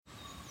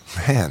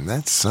Man,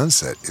 that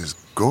sunset is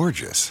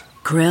gorgeous.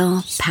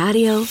 Grill,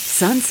 patio,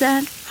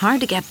 sunset.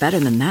 Hard to get better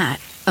than that.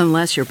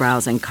 Unless you're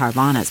browsing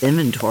Carvana's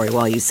inventory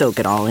while you soak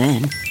it all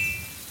in.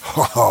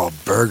 Oh,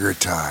 burger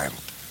time.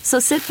 So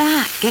sit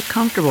back, get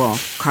comfortable.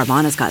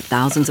 Carvana's got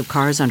thousands of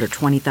cars under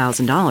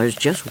 $20,000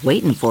 just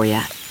waiting for you.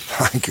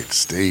 I could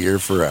stay here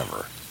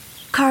forever.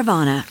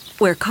 Carvana,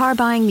 where car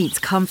buying meets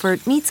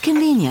comfort meets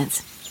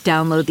convenience.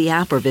 Download the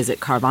app or visit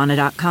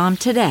Carvana.com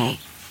today.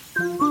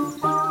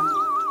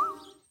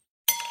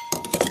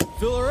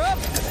 Fill her up.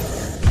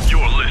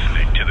 You're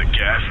listening to the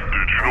Gas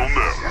Digital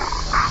Network.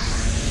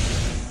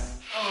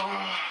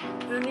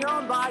 In your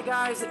own bye,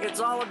 guys, it's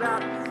all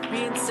about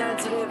being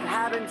sensitive,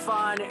 having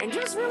fun, and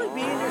just really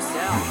being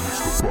yourself.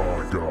 It's the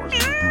Bye Guys,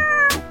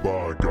 nigga. The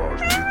Bye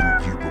Guys, nigga.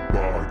 Keep the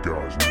Bye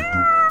Guys,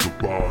 nigga. The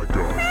Bye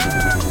Guys,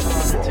 nigga.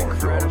 The Bye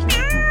Guys,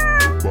 nigga.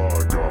 The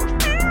Bye Guys,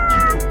 nigga.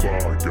 Keep the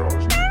Bye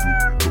Guys, nigga.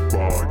 The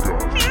Bye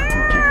Guys,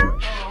 nigga.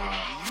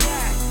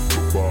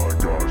 The Bye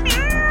Guys,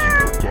 nigga.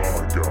 Keep the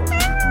Bye Guys,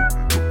 nigga.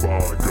 The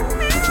Bye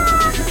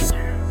Guys,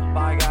 nigga.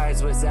 Bye, guys,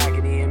 with Zach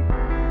and Ian.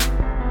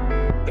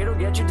 It'll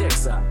get your dick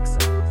sucked.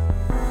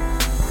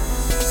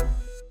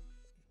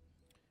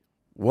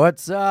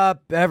 What's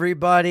up,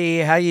 everybody?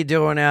 How you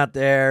doing out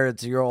there?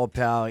 It's your old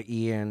pal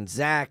Ian.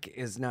 Zach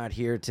is not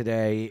here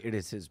today. It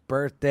is his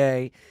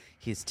birthday.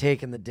 He's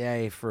taking the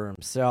day for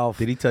himself.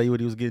 Did he tell you what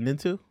he was getting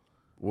into?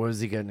 What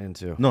is he getting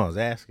into? No, I was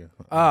asking.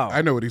 Oh,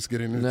 I know what he's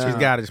getting into. No. He's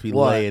got to just be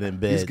What? laying in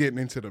bed. He's getting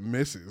into the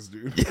misses,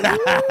 dude.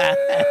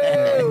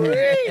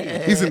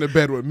 He's in the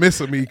bed with Miss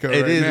Amico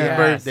It right is now. his Yes.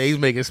 birthday. He's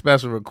making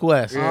special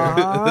requests.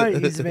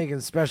 He's making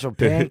special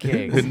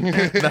pancakes.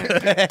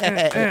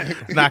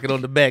 Knocking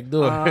on the back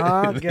door.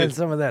 Getting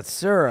some of that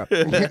syrup.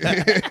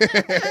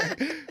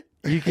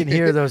 You can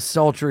hear those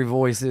sultry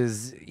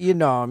voices. You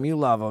know them. You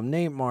love them.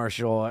 Nate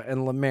Marshall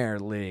and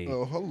LeMaire Lee.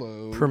 Oh,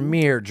 hello.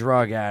 Premier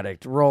drug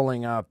addict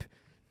rolling up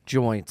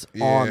joints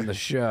on the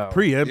show.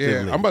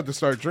 Preemptively. Yeah, I'm about to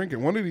start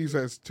drinking. One of these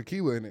has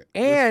tequila in it.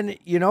 And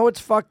you know what's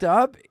fucked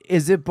up?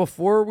 Is it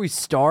before we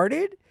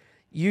started,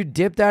 you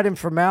dipped that in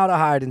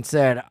formaldehyde and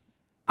said,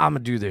 I'm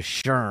going to do this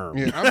sherm.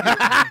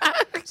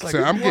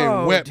 Yeah, I'm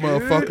getting wet, dude.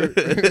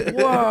 motherfucker.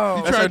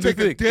 Whoa. You trying to take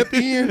a dip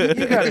in?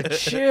 You got to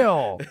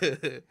chill.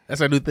 That's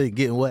our new thing,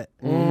 getting wet.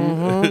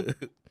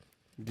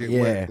 Get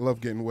Yeah. wet. Love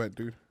getting wet,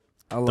 dude.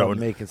 I love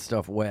making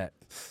stuff wet.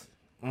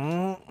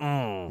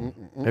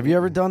 Have you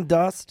ever done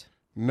dust?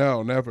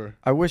 No, never.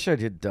 I wish I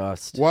did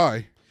dust.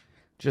 Why?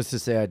 Just to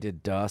say I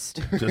did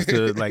dust. Just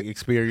to like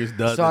experience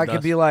dust. So I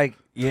could be like,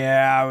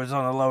 yeah, I was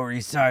on the Lower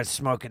East Side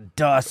smoking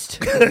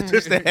dust.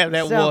 just to have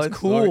that Sounds one.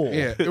 cool.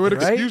 Yeah, it would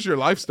Right? excuse your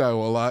lifestyle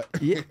a lot.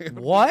 Yeah,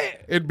 what?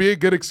 It'd be a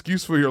good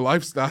excuse for your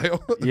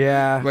lifestyle.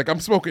 Yeah. Like, I'm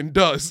smoking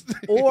dust.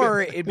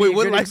 Or it'd be Wait, a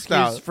what good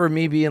lifestyle? excuse for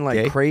me being like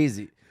Gay?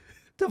 crazy.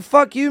 The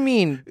fuck you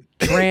mean,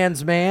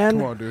 trans man?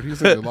 Come on, dude.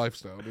 He's in the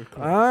lifestyle, dude.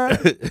 Come on.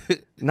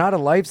 Not a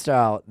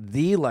lifestyle,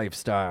 the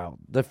lifestyle,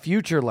 the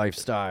future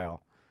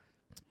lifestyle.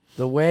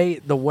 The way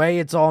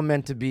it's all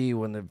meant to be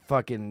when the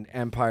fucking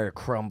empire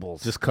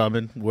crumbles. Just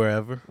coming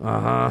wherever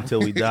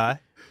until we die.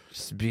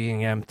 Just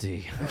being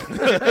empty.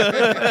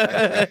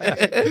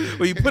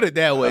 Well, you put it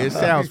that way, it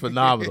sounds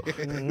phenomenal.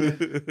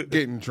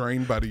 Getting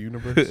drained by the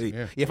universe.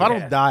 Yeah. If I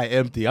don't die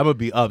empty, I'm going to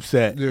be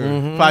upset.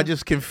 Yeah. If I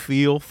just can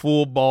feel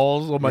full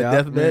balls on my Yeah,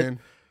 deathbed.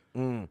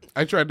 Man.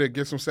 I tried to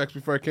get some sex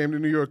before I came to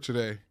New York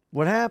today.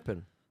 What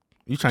happened?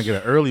 You trying to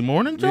get an early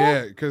morning job?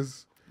 Yeah,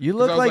 because You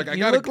look I was like like, I you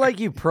gotta- look like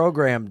you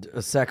programmed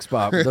a sex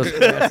bot with those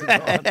glasses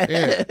on.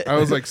 yeah, I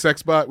was like,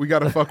 sex bot, we got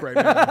to fuck right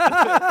now.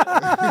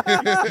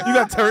 You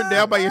got turned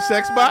down by your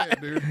sex bot? Yeah,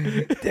 dude.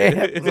 Damn.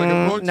 It's like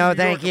I'm going to No, New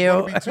thank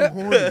York, you. I'm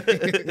gonna be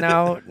too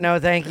horny. No,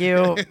 thank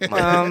you.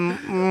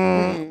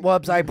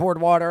 Whoops, I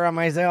poured water on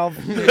myself.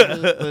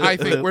 I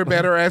think we're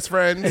better as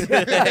friends.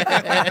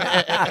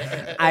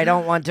 I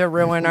don't want to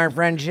ruin our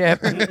friendship.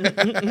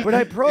 But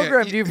I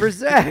programmed you for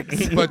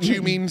sex. But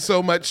you mean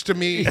so much to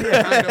me.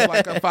 Kind of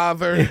like a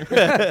father.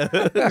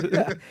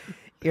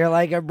 You're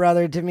like a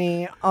brother to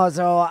me.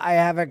 Also, I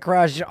have a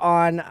crush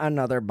on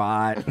another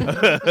bot.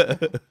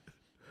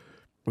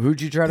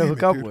 Who'd you try to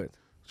hook up dude. with?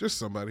 Just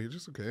somebody.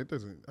 Just okay. It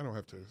doesn't. I don't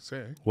have to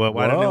say. Well,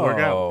 why didn't it work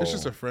out? Whoa. It's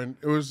just a friend.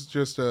 It was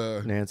just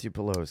Nancy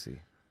Pelosi.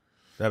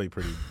 That'd be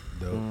pretty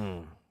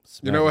dope.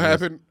 You know what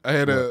happened? I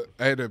had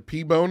a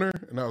pee boner,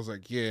 and I was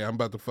like, "Yeah, I'm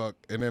about to fuck,"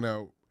 and then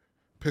I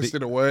pissed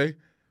it away,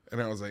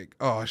 and I was like,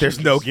 "Oh, I There's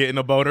should've no just- getting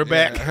a boner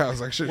back. Yeah, I was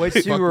like, Wait,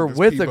 so you were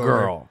with a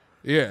girl,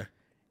 Yeah,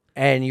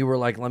 and you were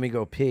like, let me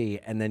go pee,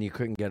 and then you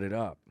couldn't get it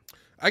up.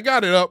 I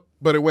got it up,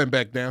 but it went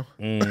back down.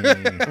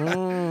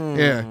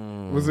 Yeah,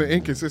 it was an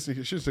inconsistency.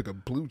 You should have took a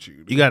blue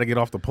chew. You got to get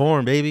off the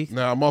porn, baby.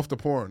 No, I'm off the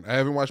porn. I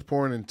haven't watched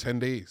porn in 10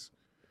 days.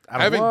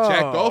 I haven't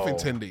jacked off in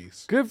 10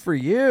 days. Good for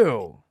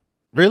you.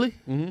 Really?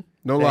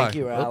 No lie. Thank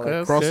you, Alex.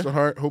 Okay. Cross the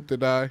heart, hope to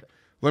die.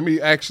 Let me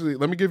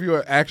give you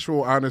an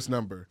actual honest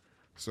number.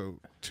 So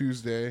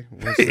Tuesday,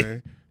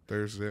 Wednesday,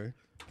 Thursday,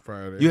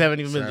 Friday. You haven't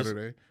even been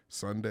Saturday,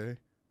 Sunday,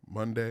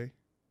 Monday,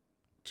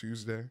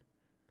 Tuesday.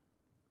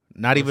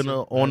 Not even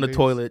on the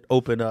toilet.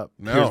 Open up.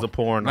 No. Here's the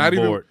porn. Not I'm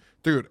even, bored.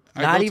 dude.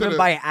 Not even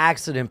by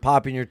accident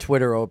popping your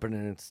Twitter open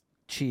and it's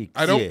cheeks.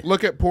 I don't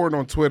look at porn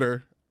on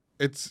Twitter.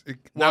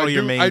 Not on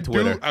your main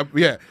Twitter.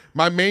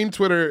 My main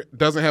Twitter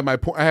doesn't have my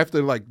porn. I have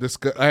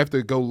to I have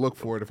to go look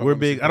for it. If We're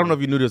big. I don't know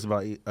if you knew this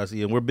about us,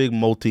 Ian. We're big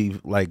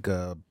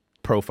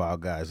profile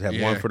guys. Have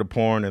one for the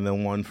porn and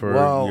then one for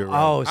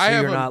your. So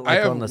you're not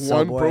like on the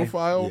subway. One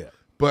profile,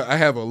 but I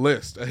have a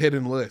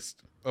hidden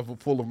list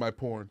full of my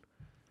porn.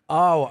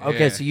 Oh,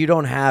 okay. Yeah. So you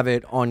don't have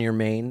it on your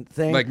main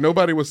thing? Like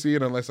nobody will see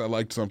it unless I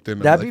liked something.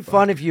 That'd be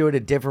fun if you had a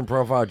different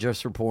profile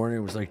just for porn. It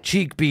was like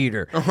cheek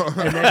beater,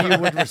 and then you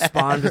would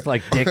respond with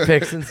like dick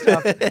pics and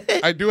stuff.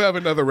 I do have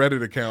another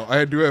Reddit account.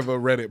 I do have a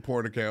Reddit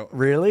porn account.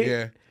 Really?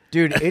 Yeah.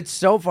 Dude, it's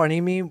so funny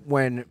to me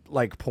when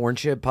like porn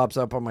shit pops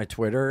up on my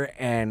Twitter,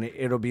 and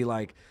it'll be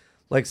like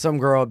some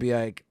girl will be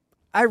like,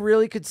 I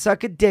really could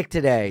suck a dick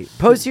today.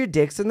 Post your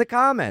dicks in the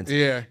comments.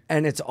 Yeah.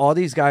 And it's all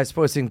these guys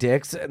posting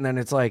dicks, and then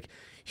it's like,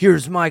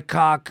 here's my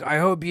cock. I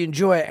hope you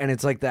enjoy it. And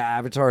it's like the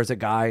avatar is a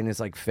guy and his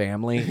like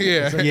family.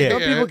 Yeah. Like, Yeah. no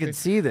people can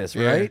see this,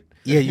 right?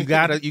 Yeah, you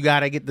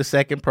gotta get the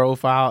second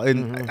profile,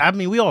 and I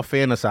mean, we all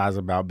fantasize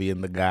about being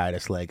the guy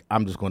that's like,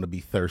 I'm just going to be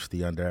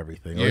thirsty under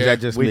everything. Or is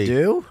that just We me?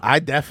 do? I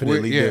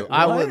definitely do.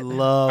 I would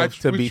love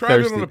to be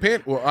tried thirsty.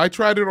 It on I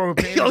tried it on a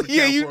panties Oh,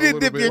 yeah, account you for a did little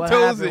dip bit. your What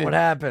toes happened? in. What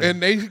happened?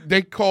 And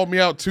they called me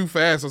out too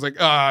fast. I was like,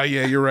 yeah,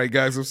 you're right,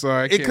 guys. I'm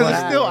sorry. I can't. Because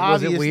it's still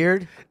Was obvious. it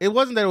weird? It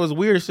wasn't that it was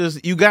weird. It's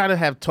just you got to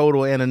have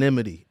total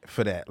anonymity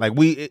for that. Like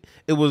we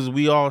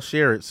all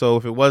share it. So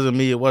if it wasn't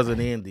me, it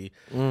wasn't Andy.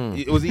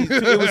 It was it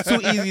was too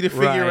easy to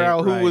figure Right,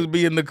 out who right. was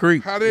being the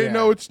creep. How do they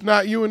know it's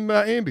not you and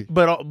Andy?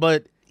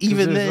 But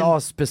even There's then, all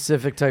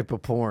specific type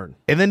of porn.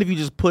 and then if you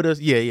just put us,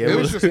 It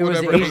was just It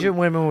was whatever. Asian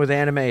women with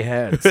anime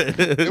heads.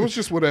 It was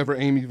just whatever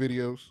Amy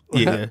videos.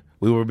 yeah,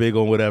 we were big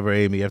on whatever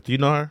Amy. After you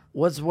know her,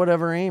 What's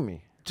whatever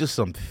Amy? just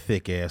some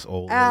thick ass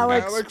old lady.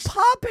 Alex,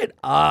 pop it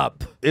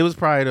up. It was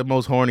probably the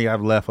most horny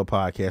I've left a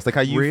podcast. Like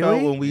how you felt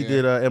Really? when we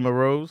did Emma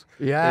Rose.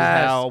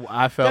 Yes. Is how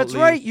I felt. That's Lee.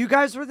 right. You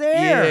guys were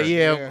there.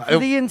 Yeah. For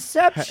the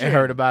inception. I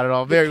heard about it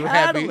all. Very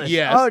happy. Catalyst.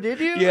 Yes. Oh, did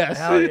you? Yes.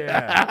 Hell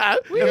yeah.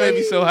 That made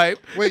me so hyped.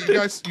 Wait,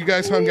 you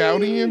guys hung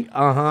out, Ian?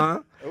 Uh-huh.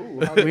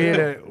 Oh, how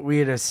did We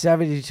had a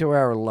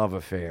 72-hour love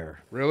affair.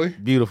 really?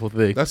 Beautiful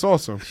thing. That's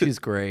awesome. She's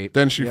great.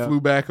 Then she Yep. flew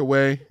back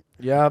away.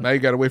 Yep. Now you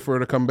got to wait for her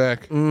to come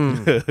back.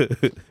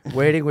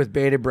 Waiting with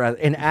bated breath.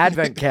 An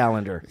advent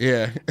calendar.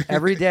 Yeah.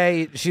 Every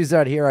day she's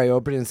not here, I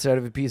open it instead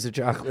of a piece of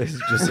chocolate. It's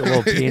just a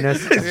little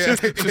penis.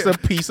 Just a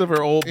piece of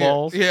her old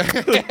balls. Yeah.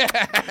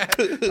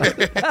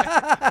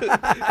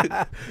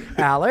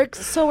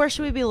 Alex, So where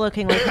should we be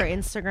looking? Like her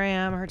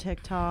Instagram, her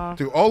TikTok?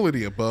 Do all of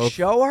the above.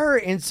 show her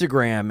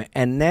Instagram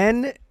and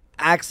then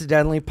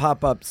accidentally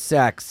pop up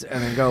sex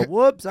and then go,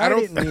 whoops, I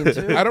didn't mean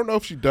to. I don't know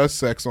if she does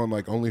sex on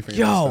like OnlyFans.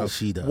 Yo, and stuff.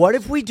 She does. what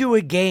if we do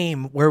a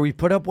game where we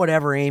put up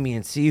whatever Amy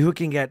and see who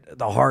can get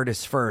the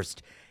hardest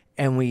first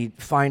and we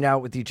find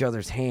out with each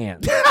other's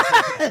hands?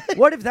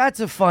 What if that's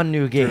a fun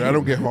new game? Dude, I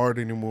don't get hard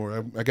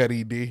anymore. I got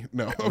ED.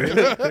 No.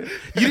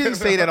 You didn't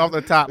say that off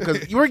the top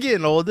because you were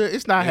getting older.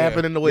 It's not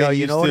happening the way Yo, it you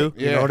used know to. what,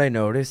 you know what I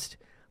noticed?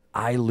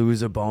 I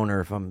lose a boner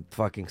if I'm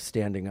fucking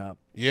standing up.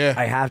 Yeah.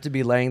 I have to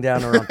be laying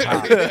down or on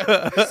top.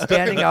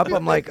 Standing up,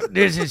 I'm like,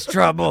 this is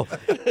trouble.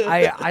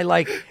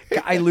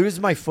 I lose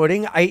my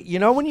footing. You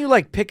know when you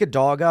like pick a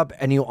dog up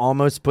and you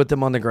almost put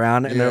them on the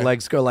ground and their Yeah.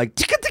 legs go like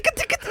ticka ticka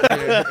ticka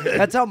ticka.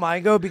 That's how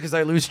mine go because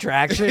I lose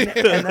traction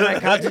and then I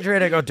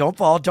concentrate. I go, don't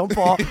fall,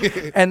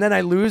 and then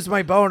I lose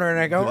my boner and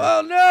I go,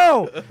 oh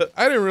no,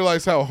 I didn't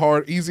realize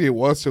how easy it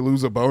was to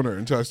lose a boner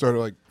until I started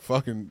like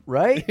fucking.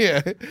 right?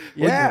 Yeah.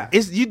 Yeah.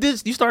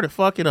 You started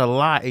fucking a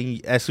lot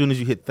as soon as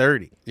you hit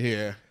 30.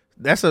 Yeah.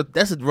 That's a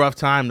rough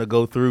time to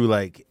go through,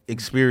 like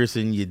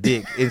experiencing your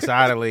dick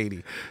inside a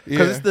lady,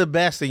 because Yeah. it's the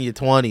best in your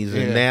 20s,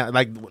 and Yeah.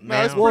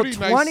 now it's Well, pretty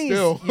nice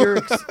still.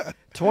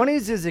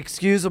 20s is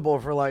excusable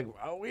for like,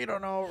 oh, we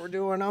don't know what we're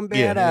doing. I'm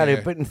bad Yeah. at Yeah.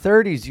 it. But in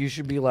 30s, you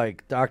should be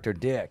like Dr.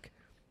 Dick.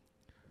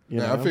 You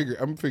Yeah, know?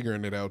 I'm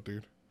figuring it out,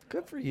 dude.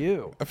 Good for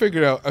you. I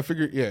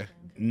figured, yeah.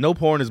 no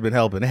porn has been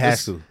helping. It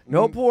has to.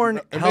 No porn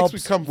It makes helps me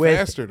come with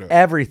faster, though.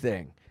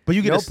 everything. But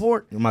you get no a-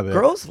 porn. My bad.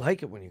 Girls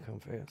like it when you come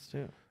fast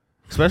too.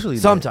 Especially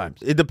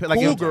Sometimes. it depends. Like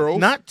Cool girls.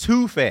 not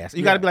too fast.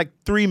 You got to be like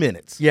 3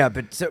 minutes. Yeah,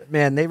 but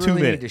man, they really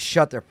need minutes. to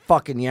shut their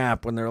fucking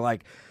yap when they're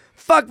like,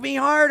 "Fuck me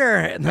harder,"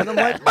 and then I'm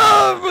like,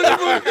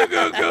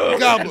 "Oh,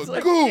 Gobble, it's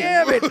like, goo.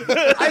 damn it!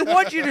 I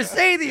want you to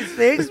say these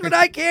things, but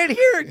I can't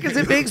hear it because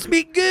it makes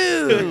me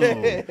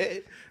goo."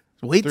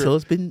 Wait till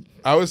it's been.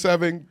 I was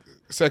having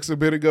sex a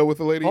bit ago with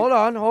a lady. Hold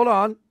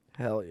on.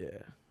 Hell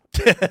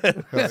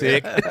yeah.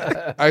 Sick.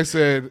 I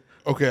said,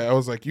 okay. I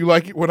was like, you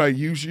like it when I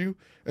use you?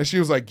 And she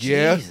was like,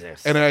 yeah.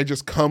 Jesus. And I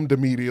just cummed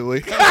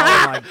immediately. Oh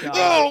my god.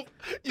 Oh,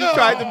 you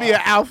tried to be an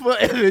alpha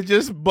and it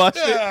just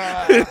busted.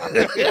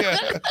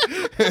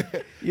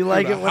 You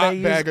like it when I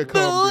hot bag use of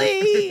cum,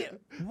 Glee?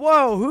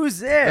 Whoa, who's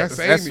this?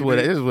 That's Amy, what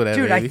dude. it is. What that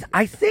Dude, is.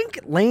 I think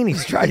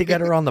Laney's tried to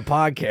get her on the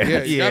podcast.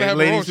 Yeah, you gotta have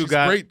her on. ladies who She's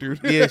got great, dude.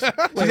 Yeah,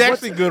 she's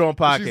actually good on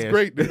podcasts. She's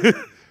great, dude.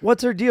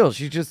 What's her deal?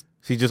 She's just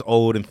She's just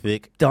old and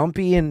thick.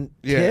 Dumpy and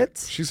Yeah,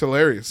 tits? she's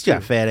hilarious. She got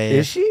Too. fat ass.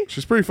 Is she?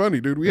 She's pretty funny,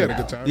 dude. We had a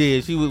good time.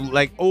 Yeah, she was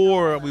like,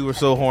 or we were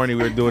so horny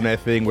we were doing that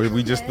thing where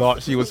we just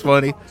thought she was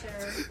funny.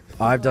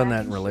 I've done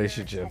that in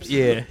relationships.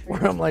 Yeah.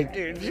 Where I'm like,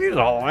 dude, she's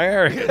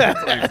hilarious.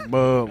 It's like,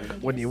 boom.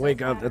 When you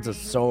wake up, that's a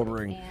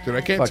sobering. Dude,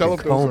 I can't fucking tell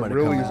if those coma are to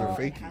realies come or out.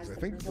 fakies. I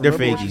think They're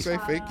remember what she fakies. say,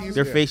 fakies.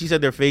 They're Yeah. fake. She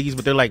said they're fakies,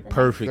 but they're like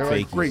perfect They're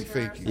like fakies. great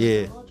fakies.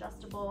 Yeah.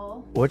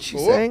 Adjustable. What's she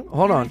Oh. saying?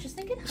 Hold on. She's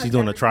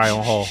doing a try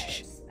on haul.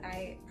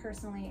 I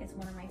personally, it's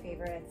one of my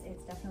favorites.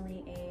 It's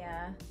definitely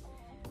a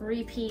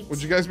repeat.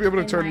 Would you guys be able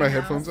to in turn my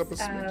headphones house. up a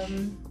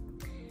smidge?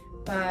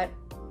 But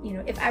you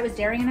know, if I was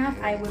daring enough,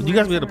 I would. Would you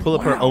guys be able to pull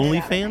up her Wow.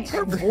 OnlyFans?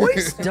 Her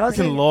voice You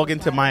doesn't. can log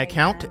into my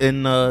account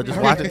and just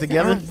watch it Her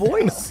together.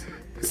 voice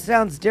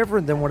sounds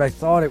different than what I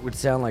thought it would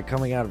sound like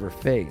coming out of her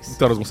face.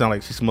 Thought it was gonna sound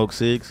like she smoked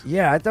cigs.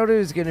 Yeah, I thought it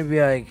was gonna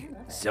be like.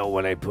 So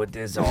when I put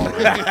this on,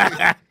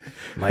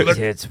 my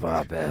tits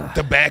pop out.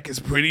 The back is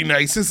pretty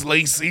nice. It's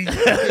lacy.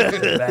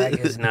 The back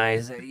is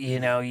nice.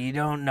 You know, you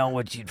don't know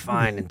what you'd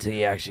find until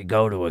you actually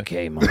go to a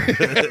Kmart.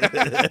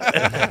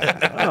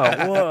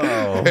 Oh,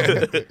 whoa.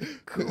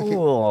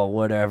 Cool.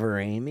 Whatever,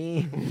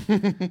 Amy.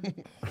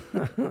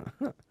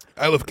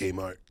 I love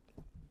Kmart.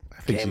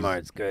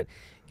 Kmart's good.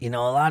 You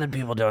know, a lot of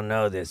people don't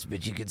know this,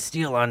 but you could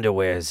steal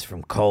underwears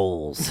from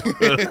Kohl's.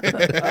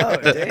 Oh,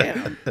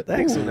 damn.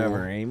 Thanks,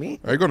 whatever, Amy.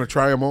 Are you going to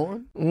try them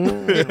on?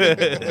 Mm.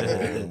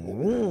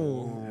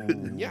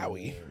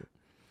 Yowie.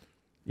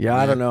 Yeah,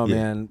 I don't know, Yeah.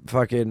 man.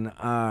 Fucking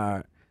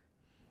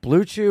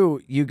Blue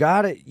Chew, you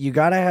gotta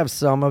have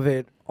some of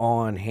it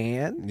on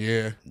hand.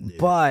 Yeah.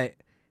 But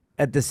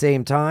at the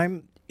same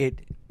time,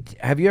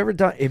 have you ever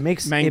done it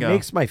makes Mango.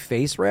 my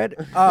face red?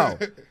 Oh.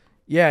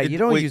 Yeah, you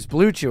don't wait. use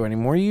Blue Chew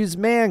anymore. You use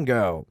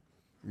Mango.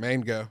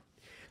 Mango.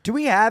 Do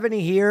we have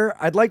any here?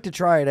 I'd like to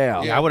try it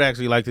out. I would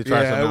actually like to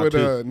try Yeah, some I out would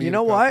too. need You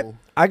know a what? couple.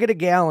 I got a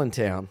gal in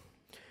town.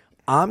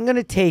 I'm going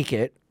to take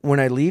it when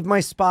I leave my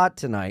spot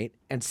tonight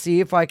and see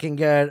if I can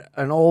get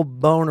an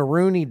old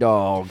Bonaroony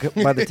dog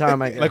by the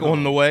time I get Like home.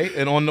 on the way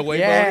and on the way.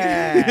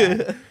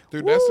 Yeah.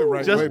 Dude, that's the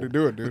right Just- way to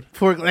do it, dude.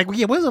 For like,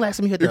 yeah, when's the last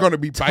time you had You're to gonna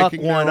be tuck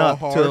biking one there all up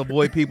to hard.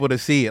 avoid people to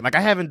see it? Like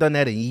I haven't done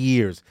that in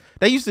years.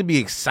 That used to be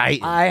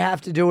exciting. I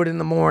have to do it in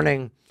the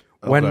morning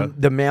when Okay.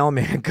 the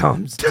mailman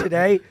comes.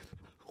 Today,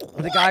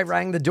 the guy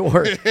rang the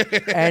door,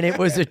 and it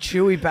was a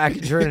Chewy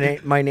package for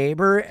my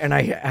neighbor, and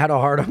I had a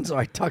hard on, so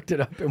I tucked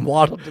it up and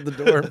waddled to the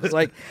door and was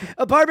like,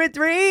 apartment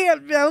 3?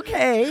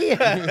 Okay.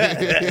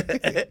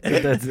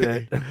 That's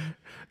it.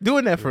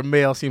 Doing that for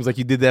mail seems like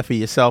you did that for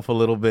yourself a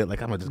little bit.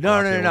 Like I'm gonna just go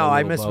out there with a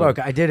I little misspoke.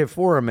 bow. I did it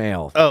for a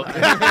mail. Oh,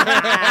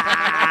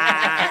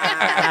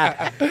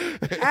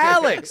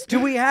 Alex, do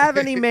we have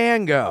any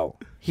mango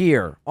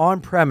here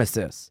on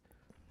premises?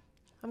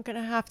 I'm going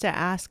to have to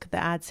ask the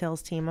ad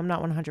sales team. I'm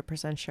not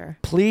 100% sure.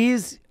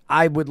 Please,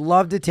 I would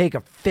love to take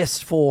a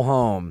fistful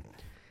home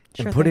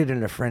and Sure put thing. it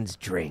in a friend's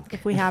drink.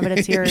 If we have it,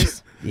 it's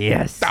yours.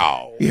 Yes.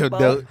 you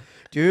know,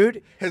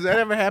 Dude, has that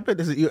ever happened?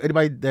 Is it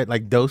anybody that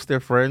like dosed their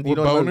friends With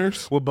know,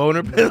 boners? With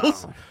boner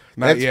pills?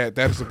 Not That's yet.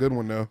 That's a good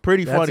one, though.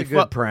 Pretty that's funny. a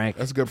good prank.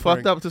 That's a good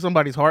Fucked prank. up to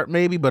somebody's heart,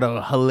 maybe, but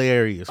a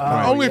hilarious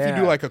prank. Only if you yeah.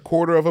 do like a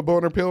quarter of a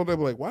boner pill, they'll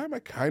be like, why am I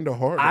kind of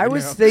hard? I right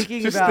was now?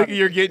 thinking Just about thinking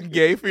you're getting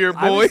gay for your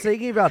I boy. was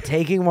thinking about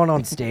taking one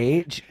on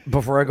stage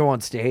before I go on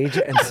stage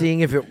and seeing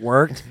if it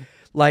worked.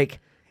 Like,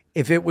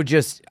 if it would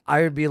just,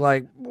 I would be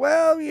like,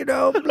 well, you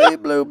know, bloop,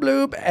 bloop,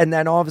 bloop. And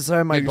then all of a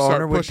sudden my And you start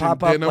boner would pushing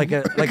pop up denim.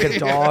 like a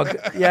dog.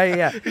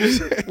 Yeah.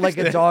 Like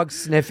a dog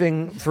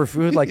sniffing for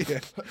food. Like,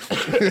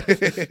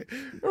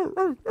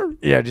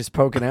 yeah, just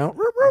poking out.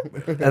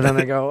 And then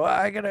I go,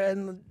 I got to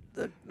end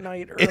the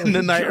night early. End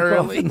the night Jerk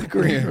off early. in the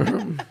green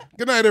room.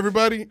 Good night,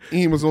 everybody.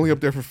 Ian was only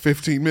up there for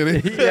 15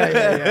 minutes.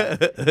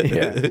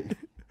 Yeah.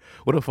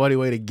 What a funny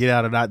way to get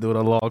out of not doing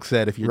a long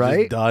set if you're Right?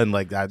 just done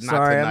like that. Not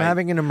Sorry, I'm tonight.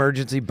 having an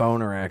emergency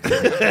boner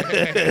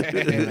accident.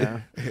 You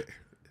know?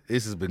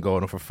 This has been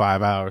going on for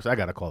 5 hours. I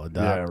gotta call a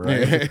doc. Yeah,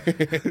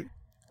 right.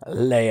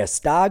 Le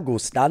está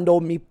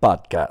gustando mi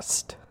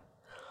podcast.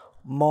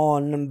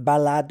 Mon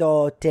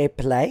balado te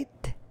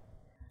plate.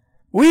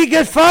 We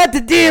get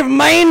fate di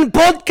mein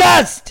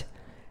podcast.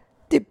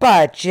 Ti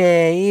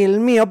piace il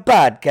mio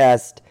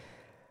podcast.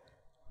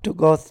 Tu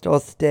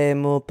gustos de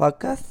mu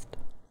podcast?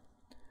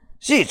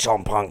 Si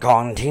chong pang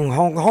kong ting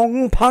hong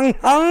hong pang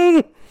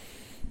hang.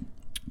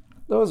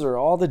 Those are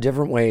all the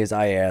different ways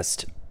I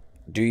asked,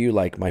 do you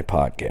like my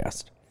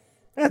podcast?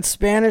 That's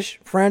Spanish,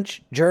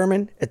 French,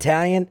 German,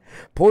 Italian,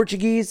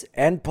 Portuguese,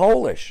 and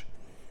Polish.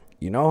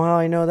 You know how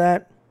I know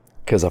that?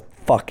 Because of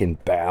fucking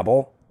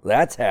Babbel.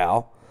 That's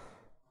how.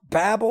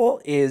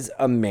 Babbel is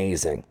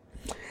amazing.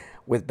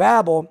 With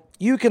Babbel,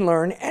 you can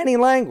learn any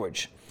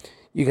language.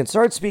 You can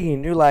start speaking a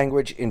new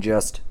language in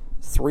just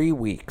 3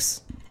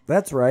 weeks.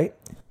 That's right.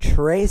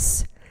 3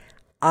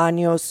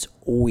 años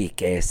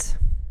weekes.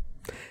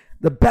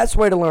 The best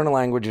way to learn a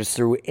language is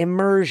through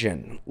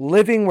immersion,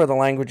 living where the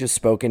language is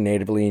spoken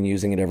natively and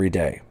using it every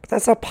day. But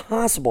that's not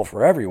possible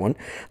for everyone.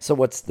 So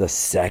what's the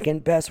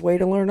second best way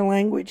to learn a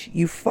language,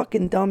 you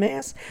fucking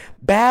dumbass?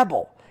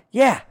 Babbel.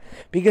 Yeah,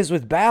 because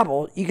with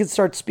Babbel, you can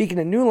start speaking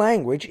a new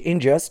language in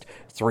just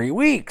 3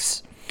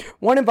 weeks.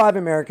 1 in 5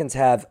 Americans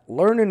have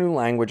learn a new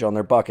language on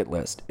their bucket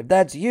list. If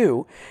that's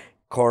you,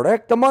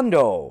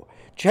 correctamundo.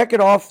 Check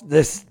it off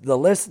the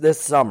list this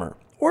summer,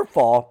 or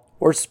fall,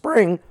 or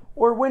spring,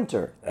 or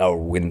winter. El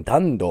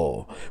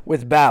Wintando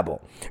with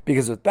Babbel.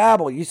 Because with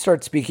Babbel, you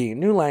start speaking a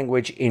new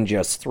language in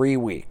just 3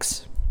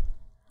 weeks.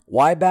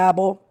 Why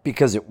Babbel?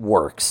 Because it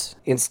works.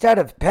 Instead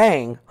of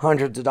paying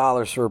hundreds of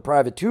dollars for a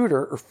private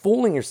tutor or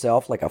fooling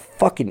yourself like a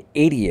fucking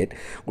idiot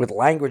with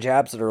language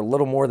apps that are a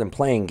little more than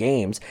playing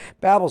games,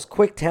 Babbel's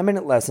quick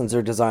 10-minute lessons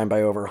are designed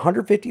by over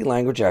 150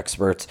 language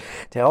experts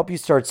to help you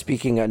start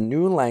speaking a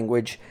new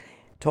language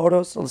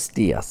todos los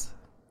días.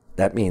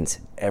 That means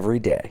every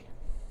day.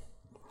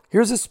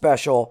 Here's a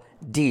special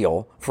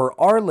deal for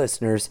our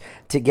listeners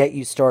to get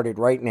you started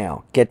right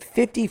now. Get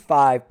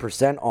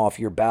 55% off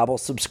your Babbel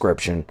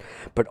subscription,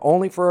 but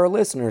only for our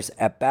listeners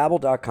at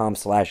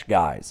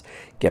babbel.com/guys.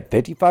 Get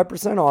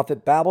 55% off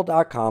at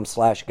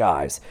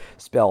babbel.com/guys,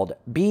 spelled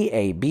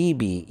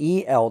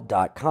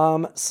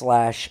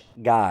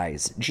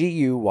BABBEL.com/guys,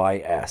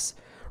 GUYS.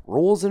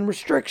 Rules and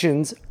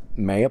restrictions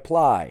may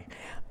apply.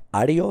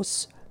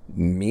 Adios,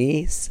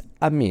 mis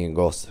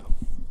amigos.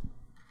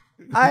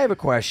 I have a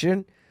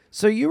question.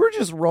 So you were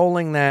just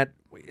rolling that.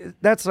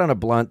 That's not a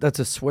blunt. That's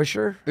a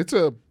swisher. It's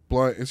a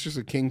blunt. It's just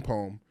a King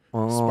Palm.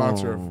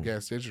 Sponsor of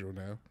Gas Digital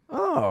now.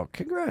 Oh,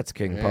 congrats,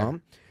 King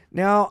Palm.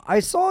 Now, I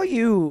saw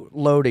you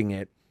loading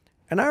it,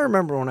 and I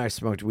remember when I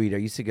smoked weed, I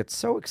used to get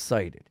so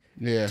excited.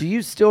 Yeah. Do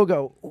you still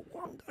go, oh,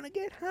 I'm going to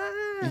get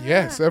high?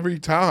 Yes, every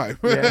time.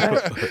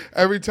 Yeah.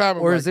 Every time.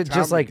 I'm Or like, is it time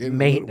just to like get a little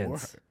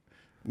maintenance?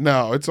 more.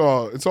 No, it's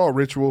all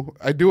ritual.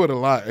 I do it a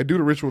lot. I do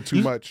the ritual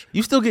too much.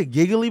 You still get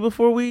giggly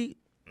before weed?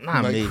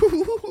 Not Like, me.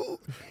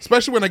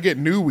 especially when I get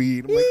new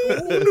weed. I'm like,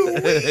 ooh, new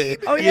weed.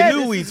 Oh, yeah, new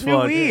this weed's is new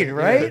fun. weed,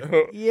 right?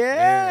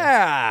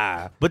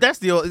 Yeah. But that's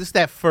it's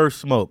that first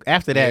smoke.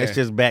 After that, Yeah. it's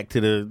just back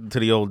to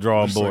the old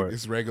drawing It's like, board.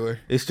 it's regular.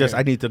 It's just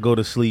I need to go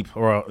to sleep,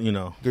 or Dude.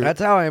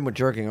 That's how I am with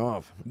jerking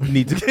off.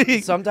 need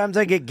to. Sometimes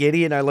I get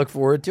giddy and I look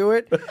forward to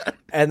it.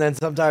 And then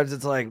sometimes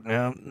it's like,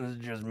 no, this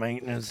is just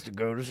maintenance to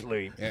go to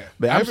sleep. Yeah,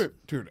 But I haven't,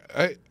 dude.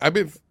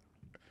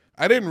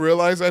 I didn't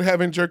realize I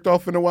haven't jerked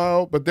off in a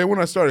while, but then when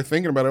I started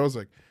thinking about it, I was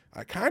like,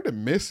 I kind of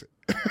miss it.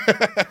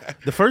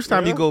 The first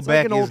time you go It's like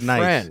back an old is nice.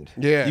 friend.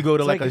 Yeah. You go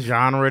to It's like like a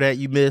genre that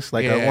you miss.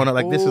 Like Yeah.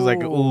 this is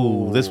like,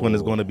 ooh, this one is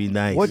Ooh. going to be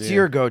nice. What's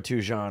your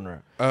go-to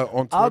genre? On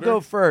Twitter. I'll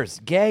go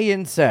first. Gay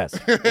incest.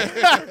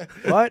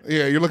 What?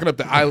 Yeah, you're looking up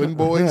the Island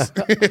Boys.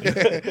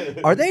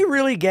 Are they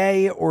really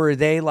gay, or are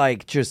they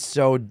like just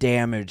so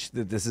damaged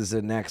that this is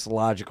the next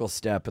logical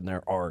step in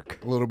their arc?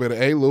 A little bit of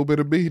A, a little bit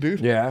of B, dude.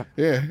 Yeah.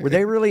 Yeah. Were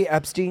they really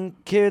Epstein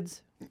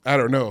kids? I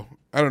don't know.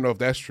 I don't know if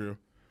that's true.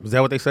 Was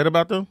that what they said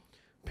about them?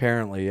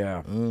 Apparently,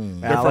 yeah.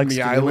 from Alex,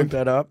 the can you look island.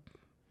 that up?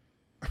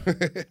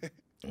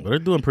 Well, they're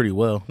doing pretty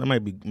well. That might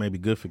be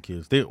good for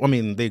kids. They're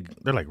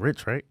like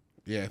rich, right?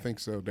 Yeah, I think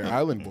so. They're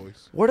Island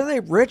Boys. What are they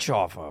rich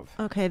off of?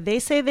 Okay, they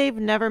say they've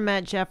never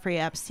met Jeffrey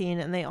Epstein,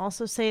 and they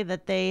also say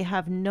that they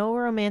have no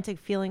romantic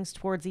feelings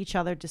towards each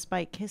other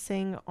despite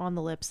kissing on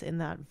the lips in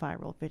that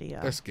viral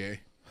video, That's gay.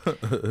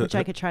 which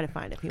I could try to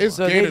find if you It's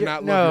want. gay they to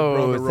not no, love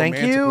your brother thank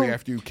romantically you.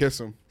 after you kiss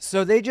him.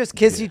 So they just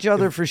kiss each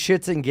other for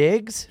shits and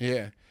gigs?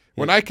 Yeah.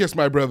 When I kiss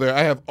my brother,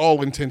 I have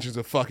all intentions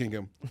of fucking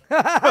him.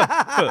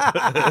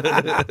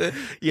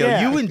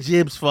 Yeah. You and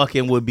Jibs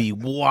fucking would be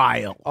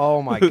wild.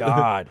 Oh my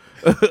God.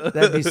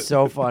 That'd be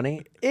so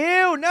funny.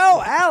 Ew,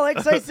 no,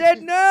 Alex, I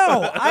said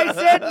no. I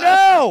said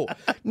no.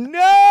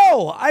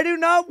 No, I do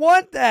not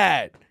want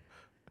that.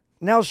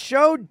 Now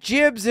show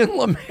Jibs and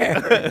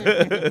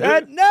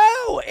LeMaire.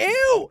 No,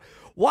 ew.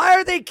 Why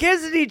are they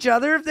kissing each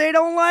other if they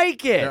don't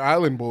like it? They're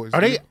Island Boys. Are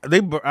they?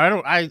 dude.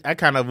 I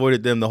kind of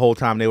avoided them the whole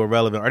time they were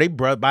relevant. Are they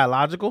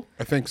biological?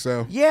 I think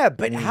so. Yeah,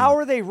 but how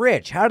are they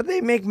rich? How do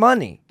they make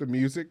money? The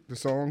music, the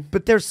song.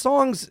 But their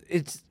songs,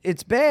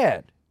 it's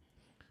bad.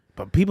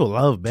 But people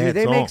love bad Do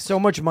they songs. make so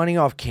much money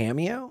off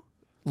Cameo?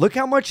 Look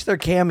how much their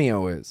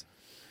Cameo is.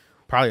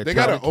 Probably a They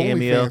got ton an of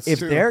cameo. OnlyFans. If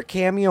too. their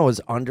Cameo is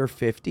under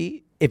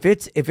 50, if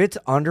it's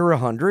under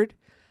 100,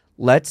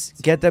 let's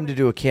get them to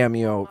do a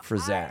cameo for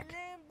Zach.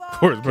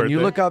 For his Can you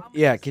birthday. look up?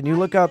 Yeah, can you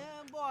look up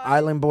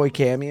Island Boy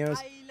cameos?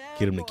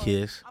 Get him to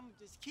kiss.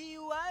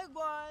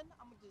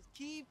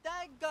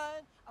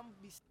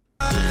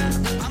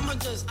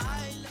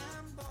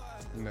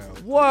 No.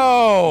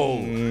 Whoa!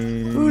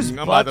 Mm, Whose I'm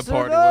about to butts are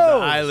party with those?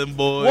 the Island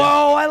Boys.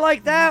 Whoa, I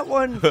like that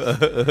one.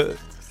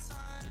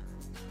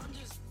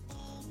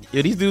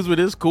 Yeah, these dudes were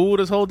this cool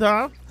this whole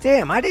time.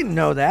 Damn, I didn't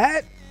know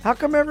that. How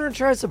come everyone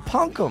tries to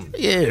punk them?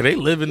 Yeah, they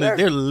living.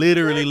 They're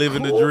literally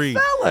living cool the dream.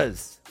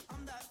 fellas.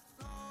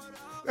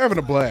 They're having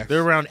a blast.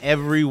 They're around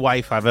every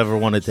wife I've ever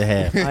wanted to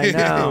have. I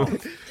know.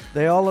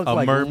 They all look A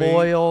like mermaid.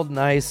 loyal,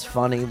 nice,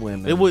 funny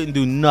women. They wouldn't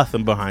do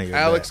nothing behind your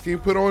Alex, back. can you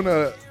put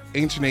on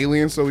Ancient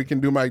Aliens so we can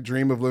do my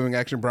Dream of Living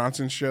Action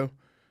Bronson show?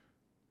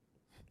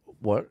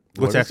 What? What's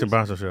What is Action this?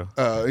 Bronson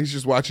show? He's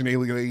just watching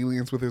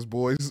Aliens with his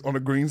boys on a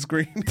green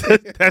screen.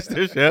 That's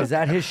their show. Is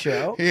that his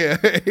show?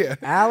 yeah.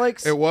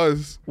 Alex, It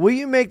was. will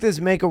you make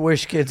this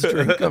Make-A-Wish Kids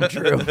dream come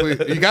true?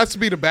 You got to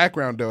be the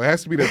background though. It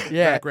has to be the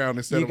background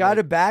instead You of got to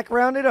like,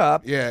 background it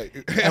up. Yeah, it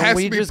And has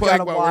we to be just playing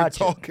gotta while watch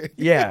we're it. talking.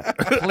 Yeah,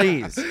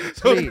 please.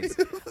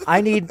 I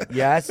need,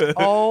 yes.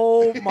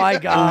 Oh my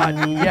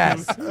God,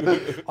 yes.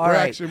 All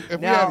right. Actually, if we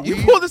Now, had You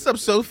weed- pulled this up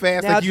so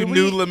fast, now, like you do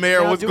knew we-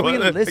 LeMaire now, was do we going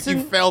to. Like listen-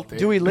 you felt it.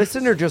 Do we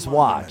listen or just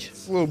watch?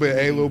 a little bit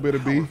A, a little bit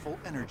of B.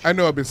 I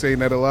know I've been saying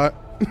that a lot.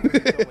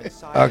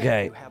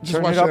 Okay, Just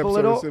turn watch it that up a episode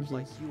little. of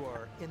Simpsons.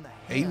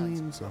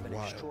 Aliens are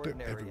wild.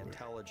 They're everywhere.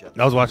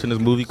 I was watching this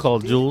movie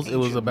called Jules. It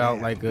was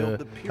about like a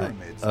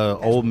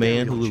old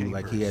man who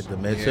like he had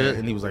dementia,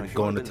 and he was like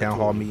going to town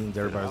hall meetings.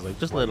 Everybody was like,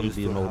 just let him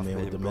be an old man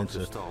with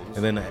dementia.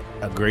 And then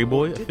a gray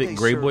boy, a thick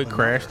gray boy,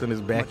 crashed in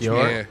his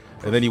backyard. Yeah.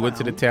 And then he went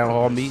to the town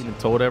hall meeting and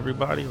told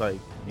everybody like,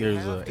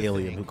 there's an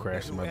alien who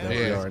crashed in my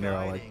backyard, and they're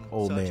all like,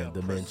 old man,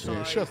 dementia.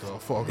 Yeah, shut the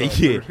fuck up. Yeah.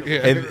 dude.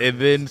 Yeah. And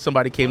then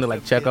somebody came to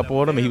like check up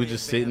on him, and he was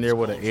just sitting there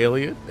with an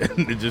alien,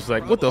 and they're just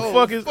like, what the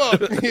fuck is?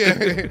 Fuck.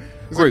 Yeah.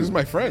 It's like, this is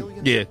my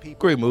friend. Yeah,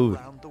 great movie.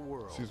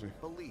 Excuse me.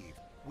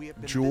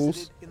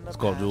 Jules. It's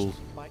called Jules.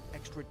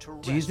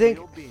 Do you think?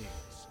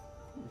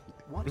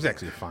 It's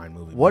actually a fine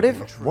movie.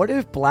 What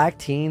if black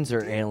teens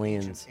are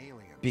aliens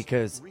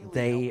because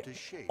they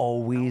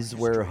always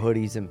wear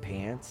hoodies and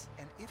pants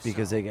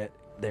because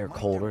they're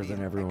colder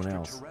than everyone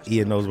else?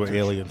 Ian knows we're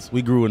aliens.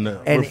 We grew in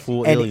we're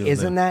full and aliens.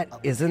 isn't then.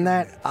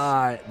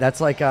 that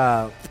that's like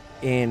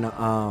in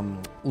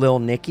Lil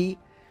Nicky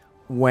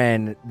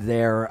when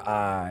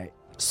they're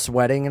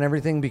sweating and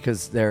everything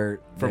because they're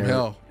From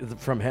hell.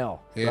 From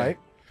hell, Yeah. right?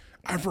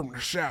 I'm from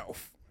the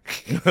South.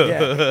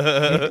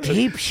 Yeah.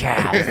 Deep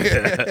south.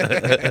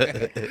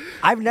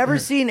 I've never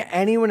seen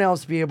anyone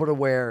else be able to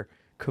wear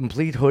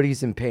complete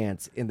hoodies and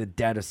pants in the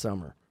dead of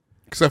summer.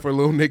 Except for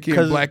Lil Nicky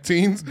and black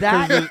teens.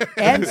 That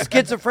and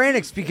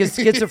schizophrenics, because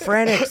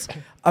schizophrenics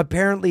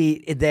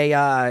apparently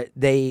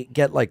they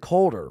get like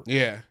colder.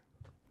 Yeah.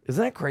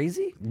 Isn't that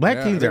crazy? Black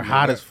Yeah, I teens are didn't know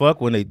hot that. as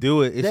fuck when they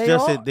do it. It's They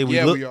just are? that we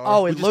Yeah, look. we are.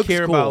 Oh, we it just looks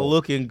care cool. about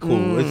looking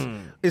cool.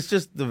 It's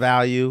just the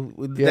value.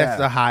 Yeah. That's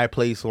the high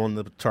place on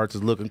the charts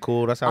is looking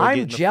cool. That's how we get I'm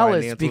in the jealous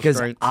financial because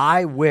strength.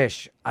 I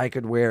wish I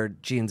could wear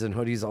jeans and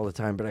hoodies all the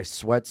time, but I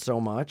sweat so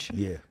much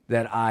Yeah.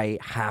 that I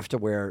have to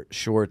wear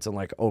shorts and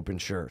like open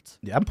shirts.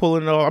 Yeah, I'm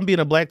pulling it off. I'm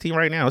being a black teen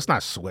right now. It's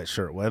not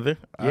sweatshirt weather.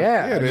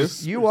 Yeah, it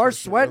is. You are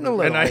sweating a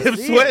little. And I am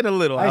see sweating it. a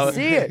little. I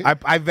see it.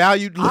 I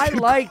valued. I looking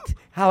liked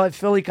how at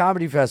Philly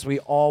Comedy Fest we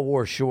all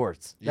wore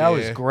shorts. That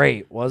was Yeah.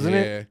 great, wasn't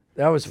Yeah. it?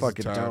 That was This is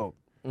fucking time. dope.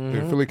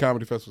 Dude, Philly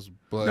Comedy Fest was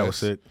blessed. That was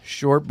sick.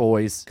 Short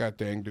boys. God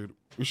dang, dude.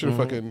 We should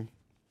have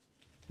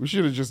we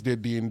should have just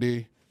did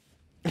D&D.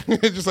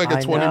 Just like a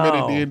I 20-minute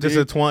know. D&D.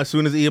 Just as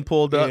soon as Ian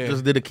pulled up, Yeah.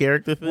 just did a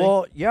character thing.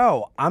 Well,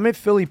 yo, I'm at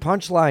Philly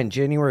Punchline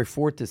January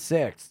 4th to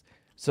 6th.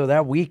 So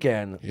that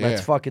weekend, let's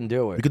Yeah. fucking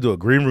do we it. could do a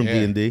green room Yeah.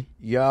 D&D.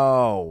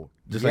 Yo.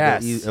 Just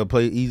yes. like a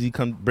play easy.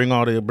 Come bring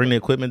the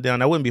equipment down.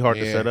 That wouldn't be hard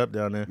to Yeah. set up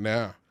down there.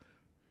 Now.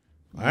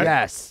 All right.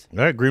 Yes.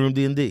 All right, green room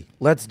D&D.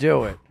 Let's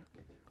do it.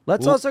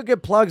 Let's Well- also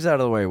get plugs out of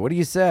the way. What do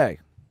you say?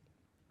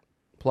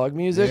 Plug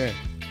music? Yeah.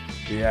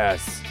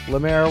 Yes.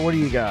 LeMaire, what do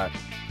you got?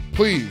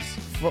 Please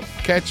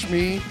catch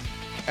me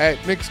at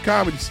Nick's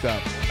Comedy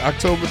Stop,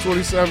 October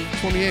 27th,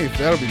 28th.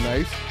 That'll be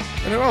nice.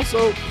 And then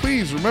also,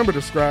 please remember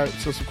to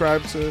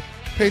subscribe to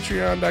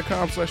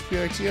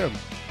patreon.com/PITM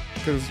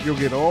because you'll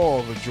get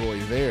all the joy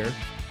there.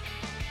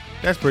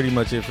 That's pretty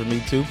much it for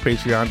me too.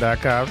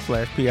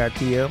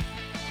 Patreon.com/PITM.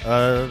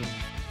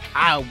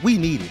 We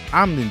need it.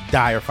 I'm in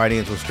dire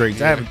financial straits.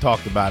 I haven't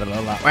talked about it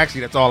a lot. Actually,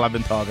 that's all I've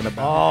been talking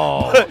about.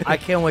 Oh, I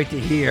can't wait to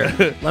hear.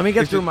 Let me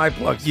get through my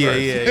plugs Yeah,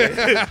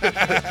 first.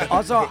 yeah.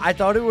 Also, I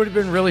thought it would have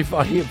been really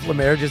funny if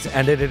LeMaire just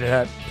ended it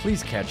at,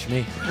 please catch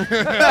me.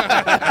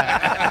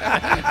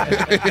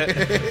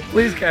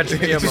 Please catch me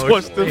He just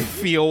wants to emotionally.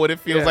 feel what it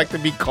feels like to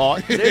be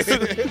caught.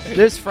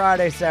 This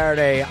Friday,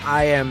 Saturday,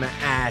 I am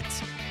at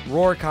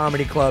Roar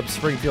Comedy Club,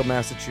 Springfield,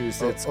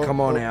 Massachusetts.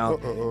 Come on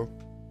out.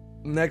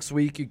 Next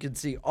week, you can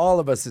see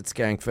all of us at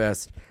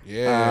Skankfest.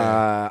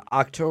 Yeah.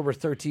 October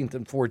 13th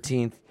and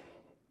 14th.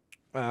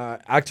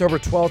 October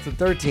 12th and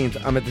 13th,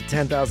 I'm at the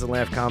 10,000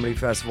 Laugh Comedy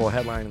Festival,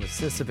 headlining the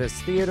Sisyphus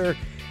Theater.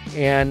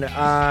 And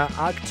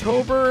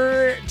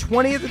October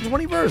 20th and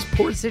 21st,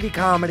 Port City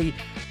Comedy,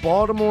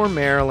 Baltimore,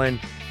 Maryland.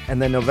 And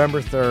then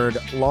November 3rd,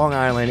 Long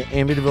Island,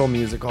 Amityville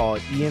Music Hall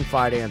at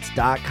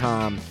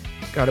ianfidance.com.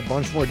 Got a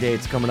bunch more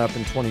dates coming up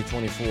in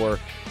 2024.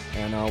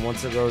 And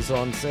once it goes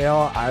on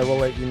sale, I will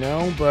let you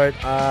know. But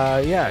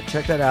yeah,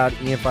 check that out,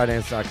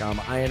 ianfidance.com,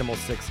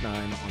 ianimal69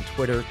 on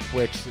Twitter,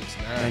 Twitch,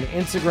 and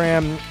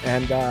Instagram.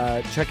 And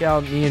check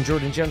out me and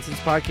Jordan Jensen's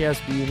podcast,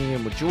 Being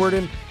Ian with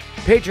Jordan.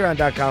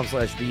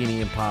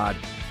 Patreon.com/BeingIanPod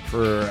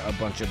for a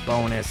bunch of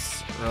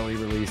bonus, early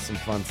release, and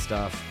fun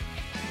stuff.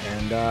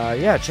 And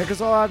yeah, check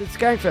us all out at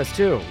Skankfest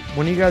too.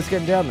 When are you guys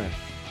getting down there?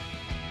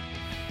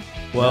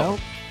 Well,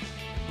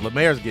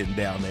 LeMaire's getting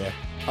down there.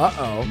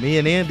 Uh-oh. Me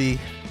and Andy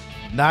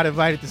not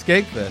invited to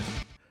Skankfest.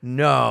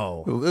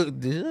 No.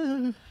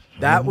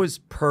 That was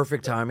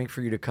perfect timing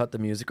for you to cut the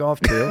music off,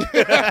 too.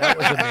 That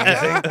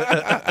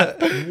was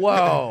amazing.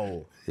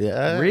 Whoa.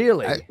 Yeah.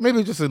 Really?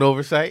 Maybe just an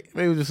oversight.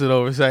 But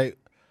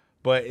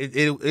it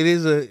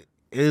is a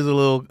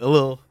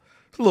little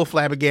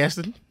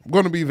flabbergasted. I'm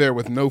going to be there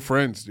with no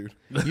friends, dude.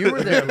 You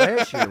were there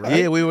last year, right?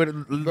 Yeah, we were.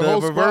 The whole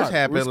reverse squad.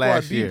 happened We're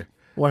last squad year. deep.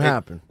 What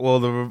happened? Well,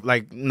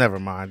 never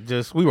mind.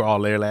 Just we were all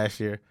there last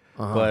year,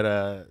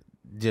 but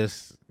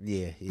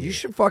yeah. You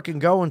should fucking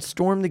go and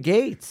storm the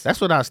gates.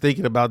 That's what I was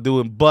thinking about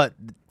doing, but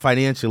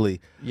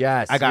financially,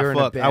 Yes, I got you're in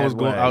a fucked. I was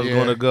bad way.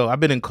 going to go. I've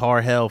been in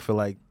car hell for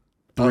like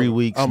 3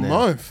 weeks. A now.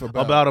 month.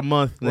 About a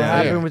month What now.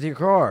 happened with your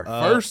car?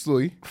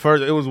 Firstly,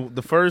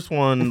 The first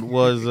one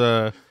was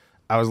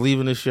I was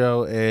leaving the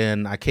show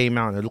and I came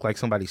out and it looked like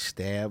somebody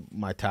stabbed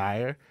my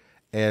tire,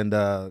 and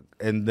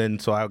then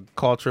so I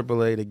called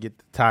AAA to get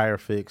the tire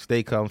fixed.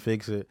 They come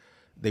fix it.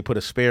 They put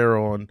a spare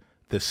on.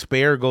 The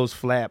spare goes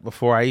flat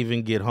before I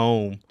even get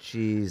home.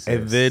 Jesus.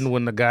 And then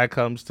when the guy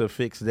comes to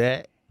fix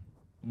that,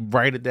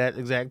 right at that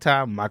exact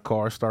time, my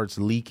car starts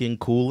leaking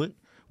coolant,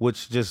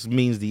 which just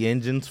means the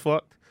engine's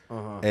fucked.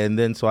 And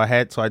then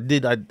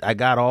I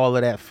got all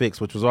of that fixed,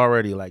 which was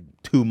already like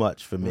too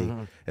much for me.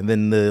 And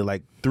then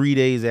 3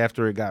 days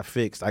after it got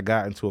fixed, I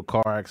got into a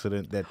car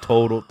accident that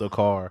totaled the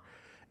car.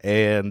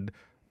 And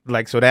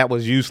so that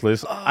was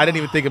useless. I didn't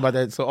even think about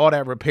that. So all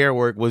that repair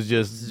work was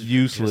just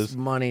useless. Just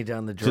money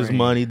down the drain. Just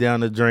money down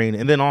the drain.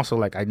 And then also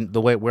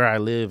the way where I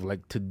live,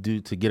 to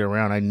get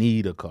around, I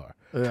need a car.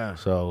 Yeah.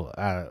 So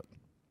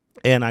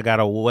I got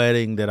a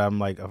wedding that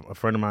I'm a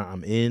friend of mine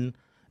I'm in,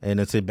 and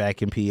it's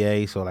back in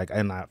PA. So I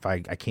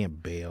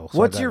can't bail. So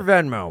What's your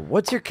Venmo?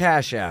 What's your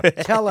Cash App?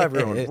 Tell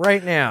everyone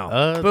right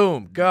now.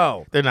 Boom,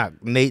 go. They're not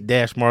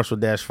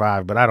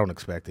Nate-Marshall-5, but I don't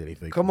expect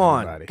anything. Come from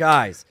on, anybody.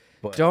 guys.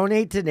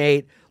 Donate to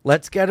Nate.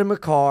 Let's get him a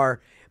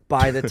car.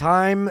 By the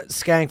time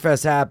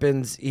Skankfest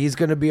happens, he's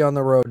going to be on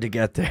the road to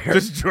get there.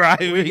 Just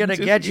driving. We're going to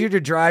get you to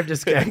drive to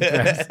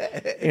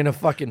Skankfest in a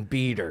fucking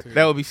beater.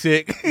 That would be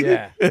sick.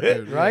 Yeah.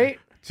 Right?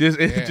 Just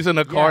in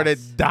a car Yes.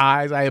 that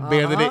dies. I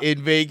abandoned it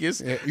in Vegas.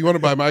 yeah, you want to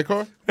buy my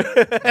car?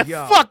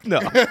 Yo, Fuck no.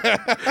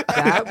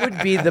 that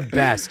would be the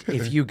best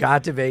if you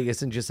got to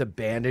Vegas and just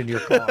abandoned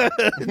your car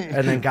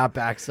and then got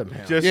back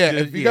somehow.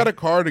 If you got a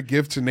car to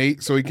give to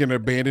Nate so he can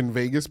abandon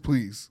Vegas,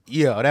 please.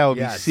 Yeah, that would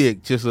Yes. be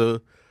sick.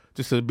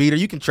 Just a beater.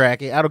 You can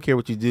track it. I don't care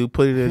what you do.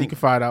 Put it in. You can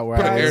find out where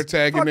Put I an live. air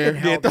tag in fucking there.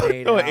 help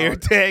Nate Throw an out. air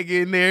tag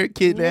in there.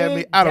 Kidnap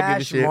me. I don't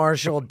give a shit.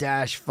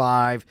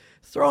 Marshall-5.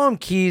 Throw him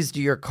keys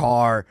to your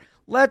car.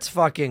 Let's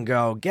fucking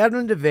go. Get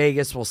him to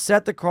Vegas. We'll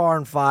set the car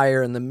on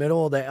fire in the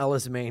middle of the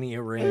Ellis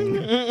Mania ring.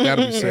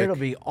 That'll be sick. It'll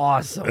be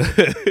awesome.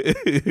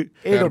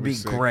 It'll be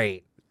sick.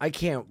 great. I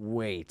can't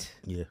wait.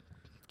 Yeah.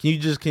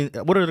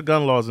 What are the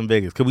gun laws in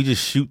Vegas? Can we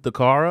just shoot the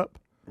car up?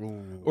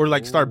 Or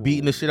start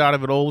beating the shit out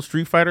of it old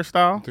Street Fighter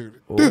style?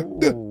 Dude.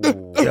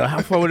 Yeah,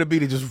 how fun would it be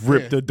to just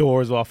rip the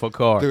doors off a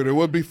car? Dude, it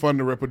would be fun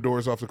to rip the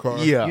doors off the car.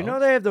 Yeah. You know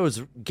they have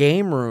those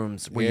game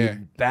rooms where Yeah.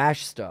 you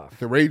bash stuff.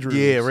 The rage rooms.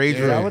 Yeah, rage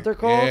Is that what they're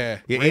called? Yeah.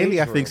 Yeah, Rage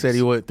Andy, I think, said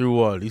he went through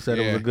one. He said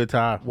it Yeah. was a good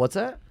time. What's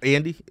that?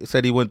 Andy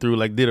said he went through,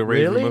 did a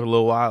rage Really? room a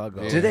little while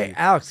ago. Do they,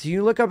 Alex, can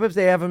you look up if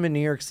they have them in New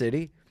York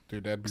City?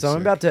 Dude, that'd be So I'm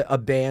sick. about to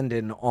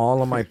abandon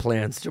all of my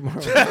plans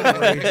tomorrow.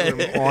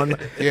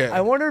 Yeah.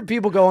 I wonder if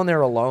people go in there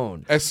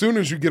alone. As soon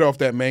as you get off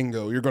that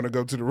mango, you're going to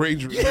go to the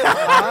rage room.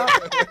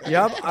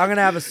 Yep, I'm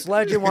gonna have a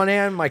sledge in one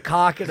hand, my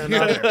cock in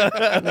another.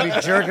 I'm gonna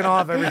be jerking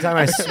off every time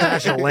I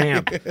smash a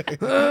lamp.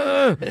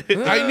 I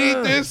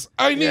need this.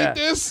 I need Yeah.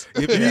 this.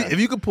 If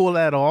you could pull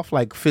that off,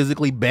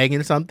 physically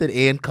banging something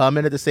and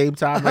coming at the same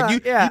time,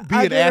 you'd be I an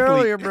did athlete.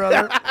 earlier,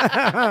 brother.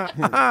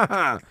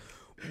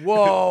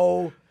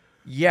 Whoa,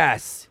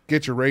 yes.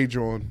 Get your rage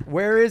on.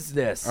 Where is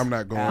this? I'm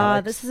not going.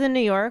 Alex? This is in New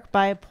York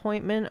by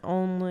appointment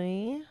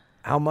only.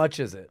 How much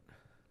is it?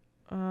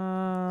 It's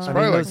I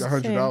probably mean, like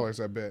those-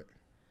 $100, I bet.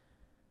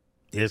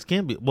 Yes,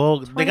 can be. Well,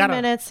 20 they got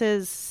minutes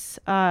is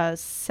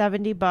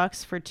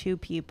 $70 for 2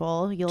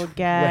 people. You'll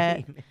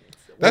get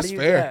That's What do you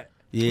fair. get?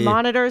 Yeah.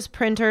 monitors,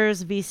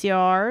 printers,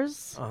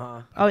 VCRs.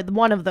 Oh,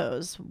 one of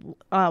those.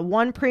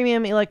 One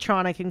premium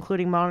electronic,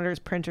 including monitors,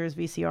 printers,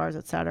 VCRs,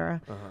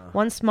 etc.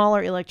 One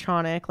smaller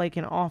electronic, like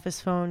an office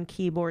phone,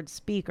 keyboard,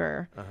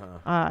 speaker,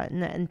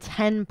 and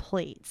 10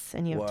 plates.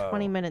 And you have Whoa.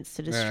 20 minutes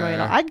to destroy it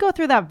all. I'd go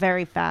through that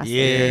very fast.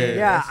 Yeah.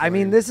 Yeah, I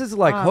mean, this is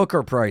like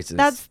hooker prices.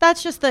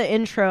 That's just the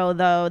intro,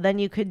 though. Then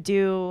you could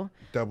do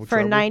Double for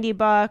trouble.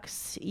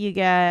 $90, you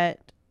get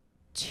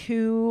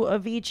 2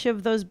 of each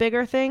of those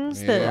bigger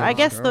things. That Yeah, I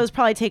guess sure. those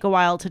probably take a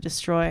while to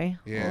destroy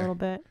a Yeah. little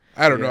bit.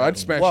 I don't know. I'd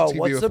smash Whoa, the TV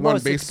what's with the one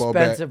most baseball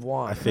expensive bat.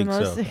 one? I think The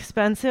most so.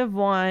 expensive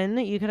one,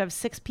 you could have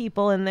 6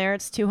 people in there.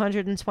 It's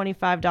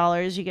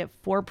 $225. You get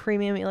 4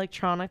 premium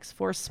electronics,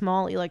 4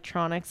 small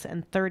electronics,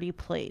 and 30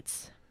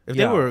 plates. If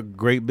Yeah. they were a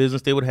great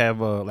business, they would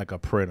have a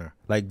printer,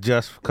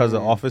 just because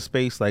of office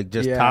space,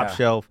 just Yeah. top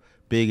shelf,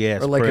 big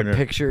ass Or like printer. a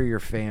picture of your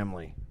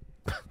family.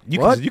 You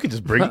What? can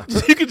just bring that.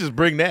 Just Yeah,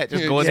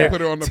 go in just there,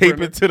 put it on the tape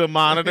printer. it to the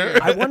monitor.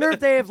 I wonder if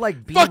they have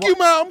like Fuck you,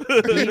 mom.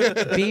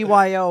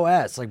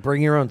 BYOS, like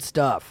bring your own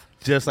stuff.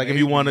 Just like if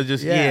you want to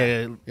just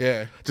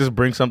just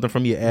bring something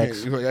from your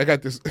ex. Yeah, I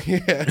got this.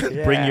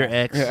 Bring your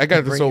ex. I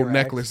got this old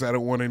necklace I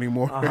don't want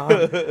anymore.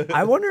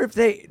 I wonder if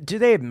they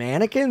have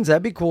mannequins.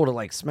 That'd be cool to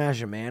like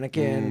smash a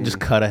mannequin, Just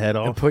cut a head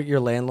off and put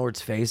your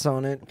landlord's face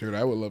on it. Dude,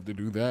 I would love to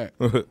do that.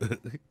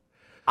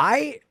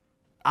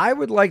 I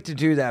would like to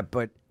do that,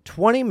 but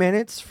 20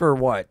 minutes for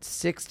what?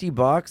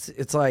 $60?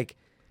 It's like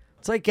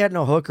getting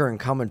a hooker and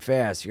coming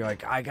fast. You're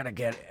like, I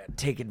gotta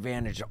take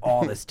advantage of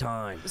all this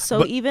time.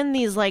 So even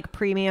these like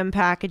premium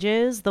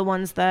packages, the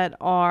ones that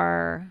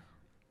are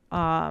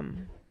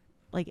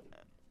like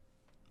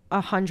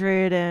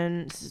 $100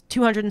 and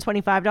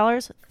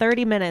 $225,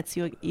 30 minutes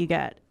you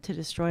get to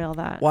destroy all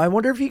that. Well, I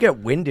wonder if you get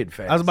winded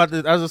fast. I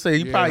was gonna say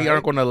you probably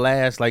aren't gonna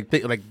last like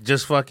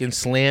just fucking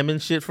slamming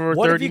shit for 30 minutes.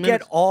 What if you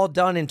get all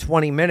done in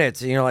 20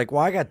 minutes and you're like,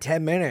 well, I got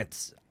 10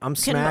 minutes. I'm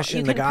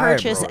smashing the guy. You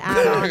can purchase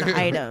add-on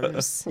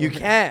items. You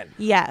can.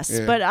 Yes,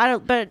 but I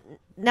don't. But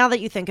now that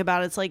you think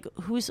about it, it's like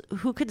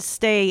who could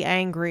stay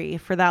angry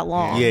for that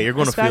long? Yeah, you're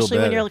gonna feel especially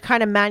when better. you're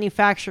kind of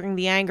manufacturing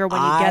the anger when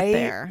you get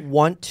there. I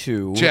want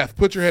to Jeff,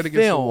 put your head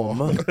against film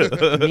the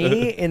wall.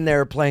 me in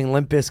there playing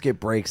Limp Bizkit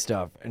break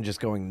stuff and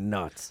just going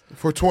nuts.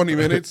 For 20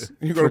 minutes?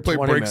 You're going to play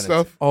 20 break minutes,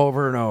 stuff?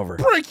 over and over.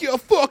 Break your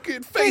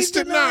fucking face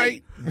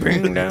tonight.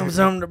 Bring down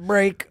something to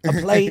break, a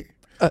plate,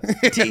 a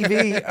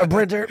TV, a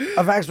printer,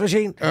 a fax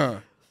machine.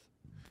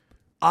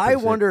 I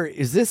wonder,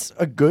 is this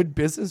a good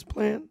business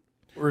plan?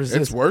 Or is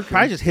It's this working.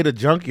 Probably just hit a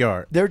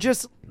junkyard. They're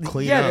just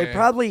Clean up. they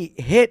probably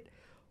hit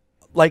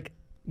like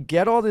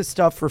get all this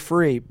stuff for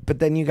free, but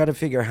then you got to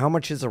figure how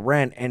much is the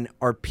rent, and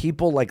are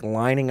people like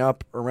lining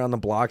up around the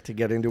block to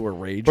get into a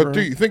rage room? But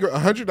do you think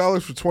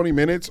 $100 for 20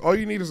 minutes? All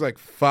you need is like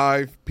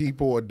 5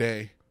 people a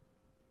day.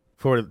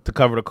 To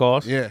cover the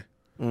cost? Yeah.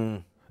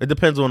 It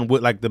depends on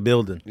what, like the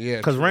building. Yeah,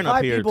 because rent up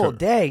 5 here, people a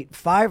day,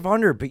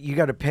 $500, but you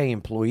got to pay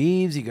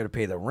employees, you got to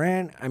pay the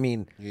rent. I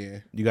mean,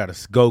 you got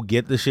to go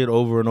get the shit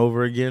over and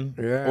over again,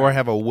 or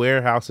have a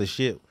warehouse of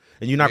shit.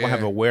 And you're not gonna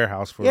have a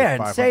warehouse for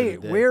and $500 say a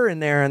day. we're in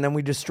there and then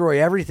we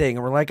destroy everything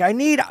and we're like, I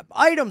need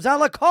items a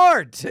la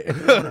carte. You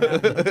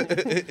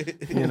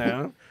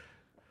know,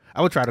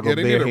 I would try to go. Yeah,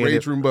 they need a barehanded.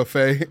 rage room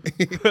buffet.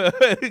 You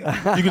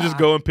can just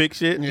go and pick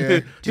shit. Yeah.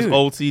 Just Dude.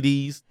 old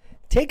CDs.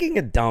 taking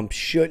a dump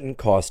shouldn't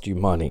cost you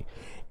money.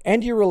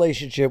 End your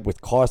relationship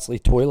with costly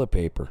toilet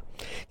paper.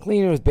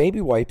 Cleaning with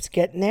baby wipes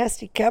get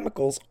nasty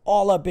chemicals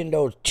all up in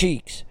those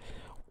cheeks.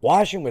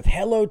 Washing with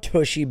Hello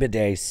Tushy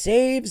Bidet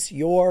saves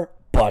your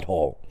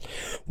butthole.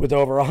 With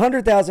over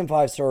 100,000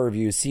 5-star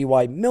reviews, see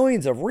why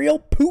millions of real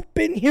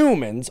pooping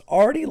humans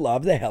already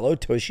love the Hello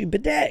Tushy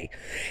Bidet.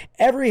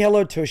 Every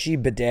Hello Tushy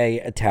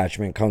Bidet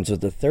attachment comes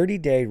with a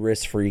 30-day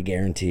risk-free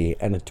guarantee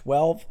and a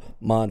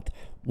 12-month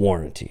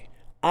warranty.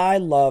 I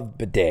love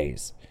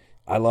bidets.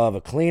 I love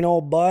a clean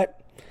old butt.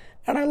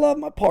 And I love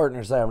my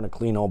partners having a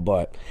clean old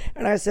butt.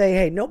 And I say,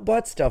 hey, no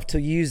butt stuff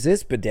till you use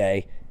this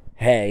bidet.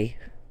 Hey,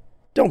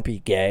 don't be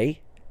gay.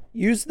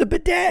 Use the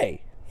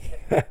bidet.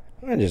 I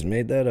just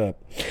made that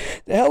up.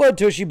 The Hello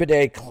Tushy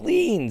Bidet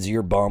cleans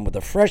your bum with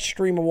a fresh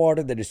stream of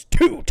water that is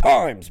 2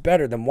 times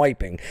better than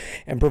wiping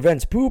and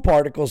prevents poo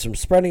particles from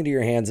spreading to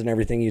your hands and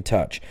everything you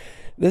touch.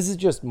 This is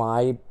just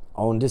my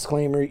own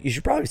disclaimer. You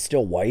should probably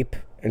still wipe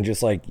and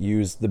just like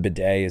use the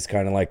bidet as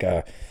kind of like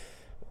a,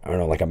 I don't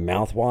know, like a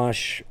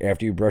mouthwash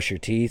after you brush your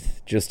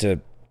teeth just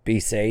to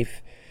be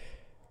safe.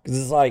 Because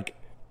it's like,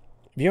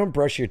 if you don't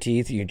brush your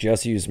teeth, you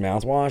just use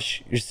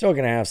mouthwash, you're still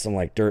going to have some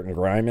like dirt and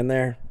grime in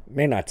there. It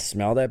may not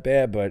smell that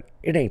bad, but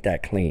it ain't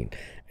that clean.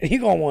 And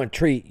you're going to want to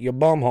treat your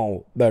bum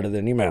hole better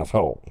than your mouth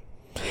hole.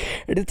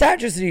 It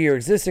attaches to your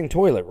existing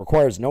toilet,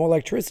 requires no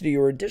electricity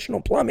or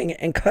additional plumbing,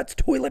 and cuts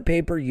toilet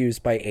paper use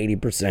by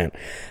 80%.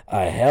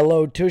 A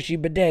Hello Tushy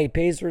Bidet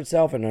pays for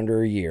itself in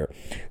under a year.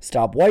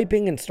 Stop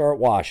wiping and start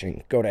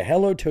washing. Go to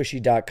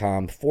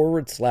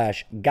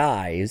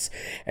hellotushy.com/guys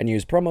and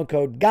use promo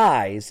code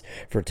GUYS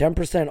for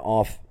 10%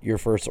 off your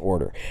first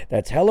order.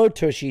 That's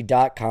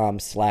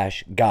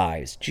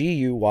hellotushy.com/guys,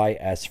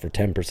 GUYS, for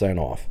 10%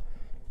 off.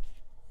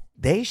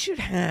 They should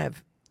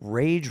have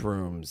rage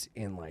rooms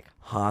in like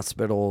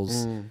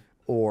hospitals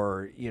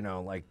or, you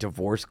know, like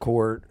divorce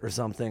court or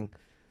something.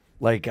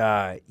 Like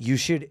you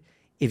should,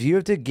 if you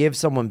have to give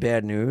someone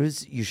bad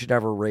news, you should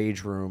have a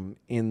rage room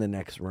in the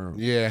next room.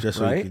 Yeah, Just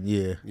right? so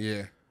you can,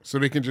 yeah. So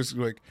they can just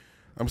like,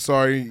 I'm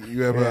sorry,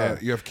 you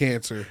have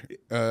cancer.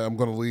 I'm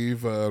gonna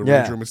leave. The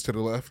rage room is to the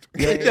left.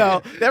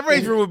 No, that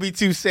rage room would be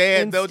too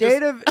sad. Though.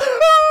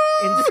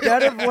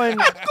 Instead of when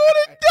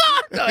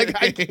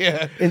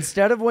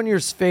instead of when your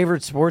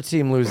favorite sports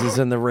team loses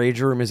and the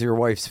rage room is your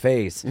wife's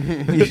face,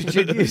 you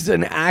should use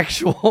an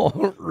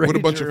actual rage With a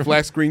bunch room. of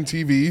flat screen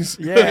TVs.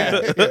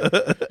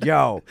 Yeah.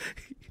 Yo,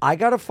 I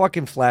got a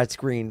fucking flat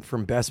screen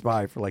from Best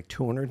Buy for like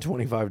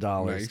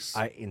 $225. Nice.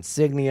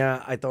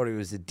 Insignia. I thought it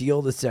was a deal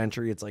of the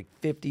century. It's like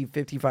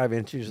 55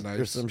 inches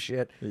or some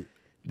shit.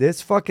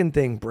 This fucking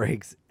thing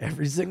breaks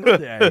every single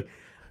day.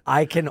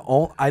 I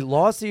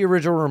lost the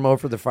original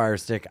remote for the Fire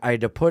Stick. I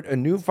had to put a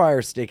new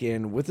Fire Stick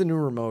in with a new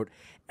remote.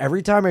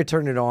 every time I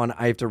turn it on,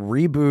 I have to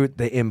reboot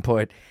the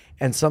input.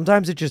 And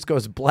sometimes it just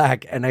goes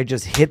black, and I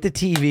just hit the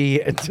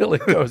TV until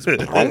it goes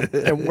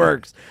and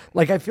works.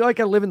 Like, I feel like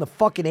I live in the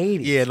fucking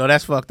 80s. Yeah, no,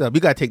 that's fucked up.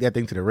 You got to take that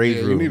thing to the rage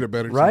Yeah, room. you need a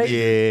better Right?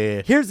 TV.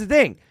 Yeah. Here's the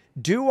thing.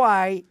 Do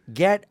I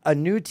get a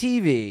new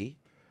TV?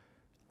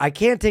 I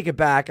can't take it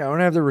back. I don't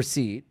have the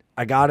receipt.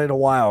 I got it a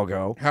while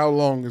ago. How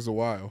long is a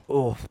while?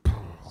 Oh,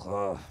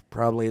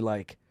 probably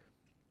like,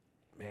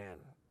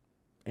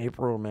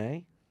 April,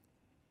 May.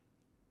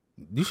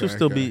 You should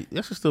still be.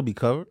 That should still be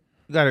covered.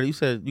 You got it. You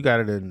said you got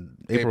it in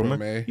April,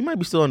 May. You might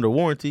be still under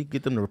warranty.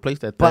 Get them to replace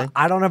that thing. But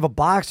I don't have a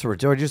box for it.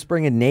 Do I just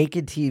bring a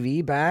naked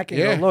TV back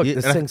and go, look,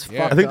 this thing's fucked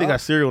up? I think they got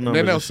serial numbers.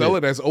 And then they'll sell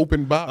it as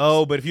open box.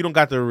 Oh, but if you don't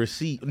got the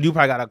receipt, you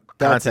probably got to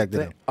contact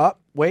them.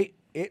 Wait.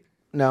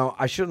 No,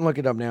 I shouldn't look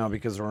it up now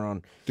because we're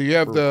on. Do you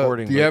have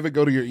have it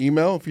go to your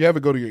email? If you have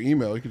it go to your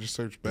email, you can just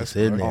search Best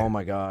Buy. Oh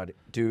my God,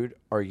 dude,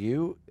 are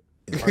you?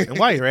 And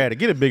while you're at it,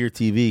 get a bigger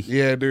TV.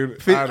 Yeah,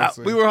 dude.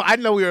 Honestly. I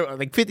know we were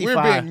like 55.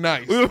 We're being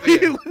nice.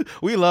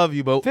 We love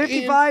you, but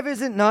 55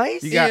 isn't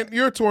nice.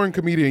 You're a touring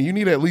comedian. You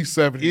need at least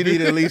 70. You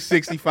need at least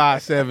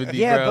 65, 70.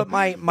 Yeah, bro.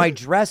 but my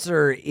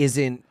dresser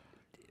isn't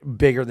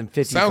bigger than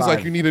 55. Sounds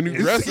like you need a new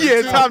dresser.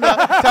 Yeah, time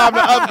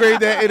to upgrade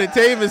that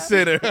entertainment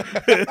center.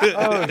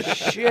 Oh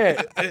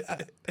shit.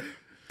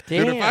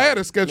 Damn. Dude, if I had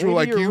a schedule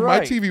like you,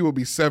 right. my TV would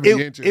be 70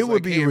 inches. It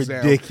would be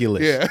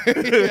ridiculous. Yeah.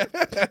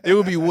 It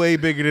would be way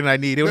bigger than I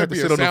need. It would have to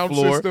sit on the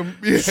floor. System.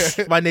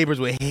 Yeah. My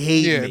neighbors would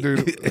hate me.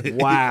 Dude.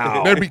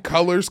 Wow. There'd be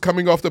colors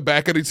coming off the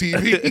back of the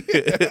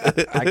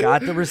TV. I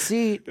got the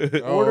receipt,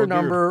 order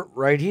number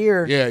right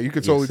here. Yeah, you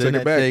could totally take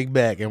it back. Take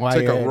back and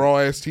take a raw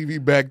ass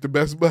TV back to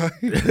Best Buy.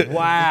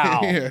 Wow.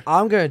 Yeah.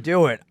 I'm going to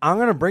do it. I'm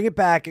going to bring it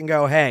back and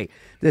go, hey,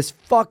 this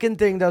fucking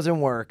thing doesn't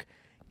work.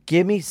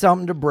 Give me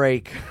something to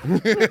break.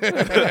 Break your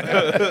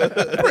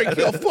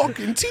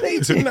fucking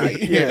TV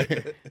tonight. Yeah.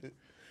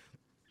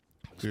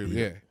 Dude,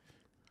 yeah.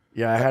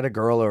 Yeah, I had a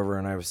girl over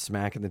and I was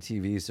smacking the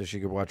TV so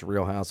she could watch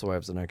Real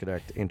Housewives and I could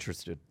act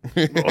interested.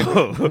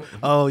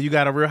 Oh, you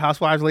got a Real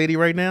Housewives lady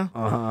right now?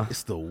 Uh-huh.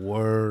 It's the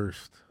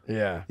worst.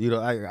 Yeah. You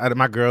know, I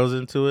my girl's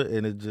into it,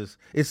 and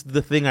it's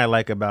the thing I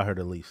like about her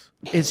the least.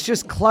 It's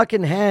just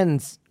clucking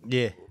hens.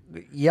 Yeah.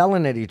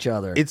 Yelling at each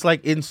other. It's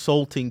like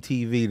insulting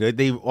TV.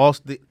 They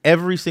also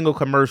every single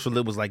commercial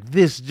it was like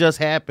this just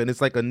happened. It's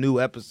like a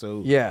new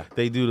episode. Yeah,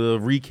 they do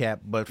the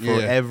recap, but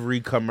for every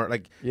commercial,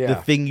 like the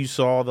thing you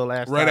saw the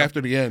last right time.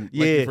 after the end.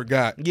 Like you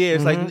forgot. Yeah,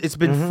 it's like it's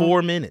been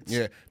 4 minutes.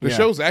 Yeah, the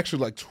show's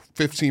actually like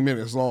 15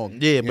 minutes long.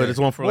 Yeah, but it's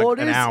on for like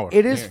an hour.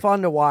 It is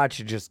fun to watch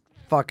and just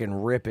fucking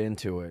rip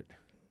into it.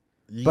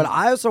 Yeah. But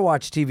I also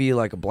watch TV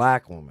like a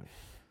black woman.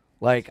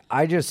 Like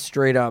I just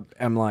straight up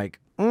am like,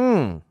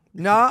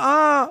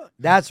 Nuh-uh.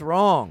 That's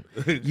wrong.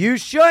 You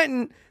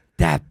shouldn't.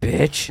 That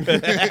bitch.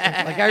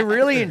 Like, I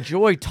really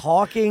enjoy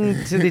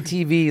talking to the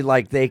TV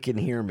like they can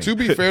hear me. To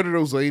be fair to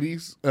those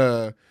ladies,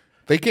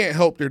 they can't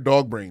help their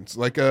dog brains.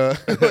 Like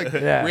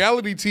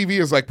reality TV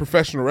is like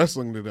professional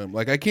wrestling to them.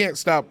 Like, I can't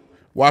stop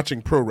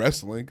watching pro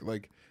wrestling.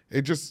 Like,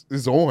 it just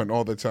is on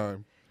all the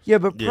time. Yeah,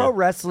 but pro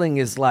wrestling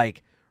is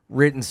like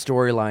written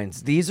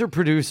storylines. These are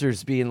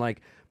producers being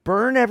like,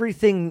 burn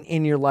everything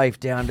in your life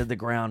down to the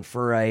ground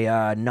for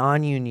a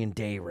non-union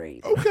day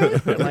rate. Okay.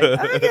 Like,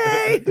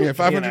 okay. Yeah,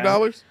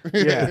 $500?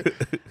 Yeah.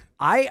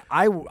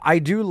 I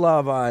do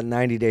love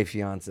 90 Day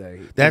Fiance.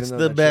 That's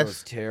the best. Show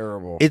is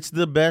terrible. It's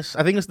the best.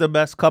 I think it's the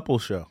best couple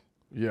show.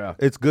 Yeah.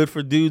 It's good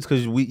for dudes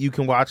because you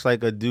can watch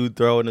like a dude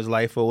throwing his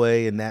life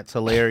away, and that's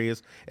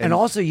hilarious. And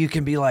also you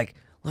can be like,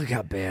 look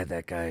how bad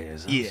that guy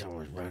is. I'm so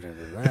much better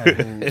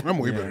than that. I'm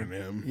way better than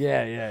him.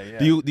 Yeah.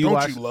 Do you Don't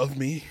watch? you love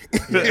me?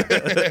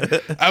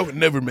 I would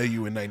never marry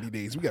you in 90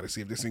 days. We got to see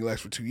if this thing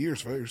lasts for 2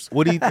 years first.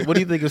 What do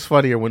you think is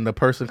funnier, when the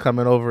person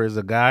coming over is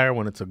a guy or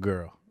when it's a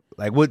girl?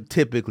 Like, what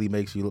typically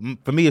makes you?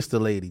 For me, it's the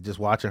lady. Just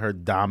watching her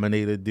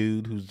dominate a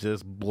dude who's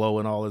just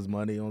blowing all his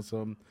money on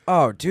something.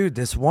 Oh, dude,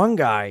 this one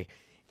guy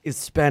is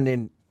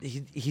spending.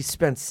 He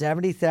spent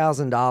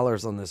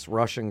 $70,000 on this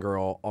Russian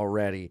girl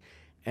already.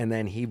 And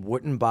then he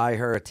wouldn't buy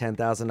her a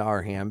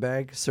 $10,000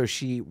 handbag. So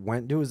she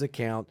went to his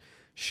account,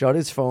 shut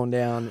his phone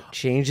down,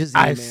 changed his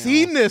email. I've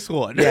seen this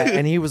one. Yeah,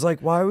 and he was like,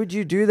 why would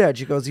you do that?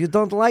 She goes, you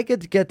don't like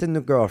it, get a new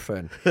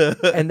girlfriend.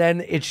 And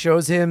then it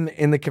shows him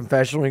in the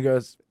confessional. He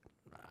goes,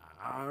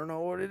 I don't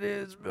know what it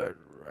is, but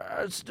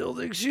I still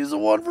think she's the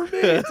one for me.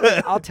 It's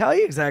like, I'll tell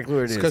you exactly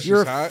what it is.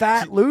 You're a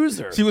fat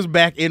loser. She was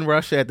back in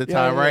Russia at the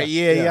time, right?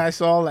 Yeah, I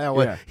saw that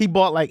one. Yeah. He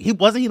bought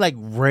wasn't he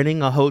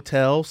renting a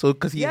hotel? So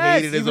because he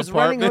hated his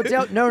apartment. Renting a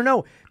hotel.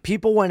 No.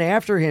 People went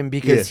after him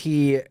because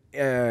he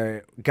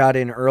got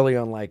in early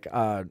on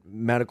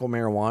medical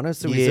marijuana.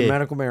 So he's a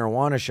medical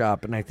marijuana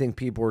shop, and I think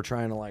people were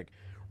trying to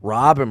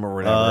rob him or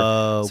whatever.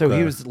 Okay. So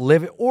he was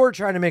living or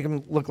trying to make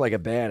him look like a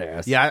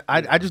badass. Yeah,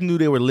 I just knew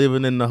they were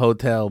living in the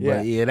hotel.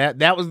 But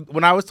that was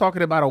when I was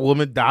talking about a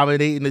woman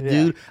dominating the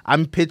dude,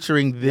 I'm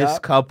picturing this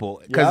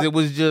couple because it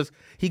was just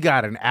he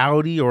got an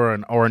Audi or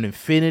an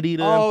Infinity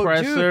to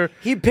impress her.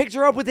 He picked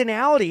her up with an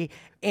Audi.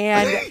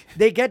 And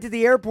they get to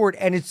the airport,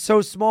 and it's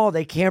so small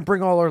they can't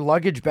bring all her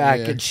luggage back.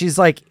 Yeah. And she's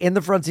like in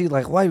the front seat,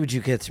 like, "Why would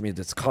you get me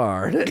this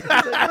card?" You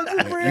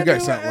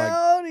guys sound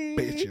like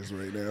bitches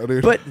right now,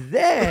 dude. But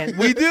then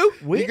We do?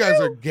 you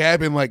guys are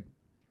gabbing like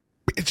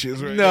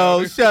bitches right No, now.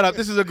 dude. shut up.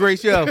 This is a great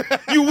show.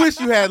 You wish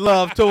you had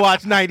love to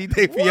watch 90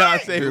 Day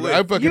Fiance Dude, with.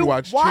 I fucking you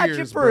watch watch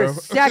Cheers, it for bro. a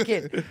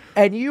second,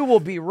 and you will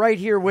be right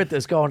here with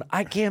us, going,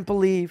 "I can't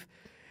believe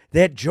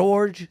that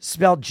George,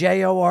 spelled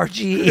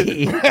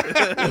Jorge,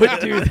 would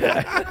do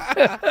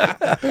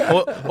that."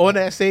 on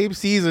that same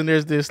season,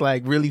 there's this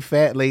like really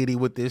fat lady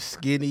with this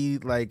skinny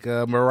like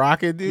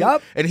Moroccan dude.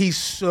 Yup. And he's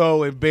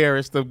so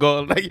embarrassed of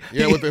going like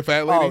Yeah, with the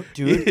fat lady. Oh,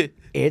 dude,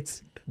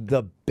 it's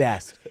the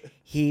best.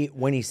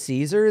 When he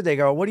sees her, they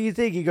go, "What do you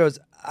think?" He goes,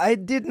 "I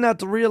did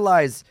not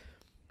realize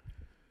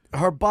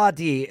her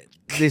body,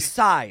 the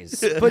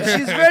size, but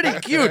she's very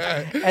cute."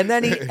 And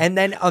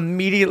then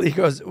immediately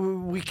goes,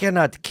 "We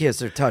cannot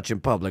kiss or touch in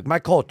public. My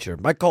culture.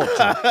 Them.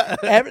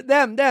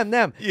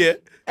 Yeah.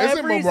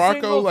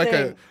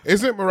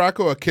 Isn't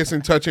Morocco a kiss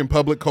and touch in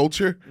public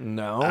culture?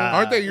 No,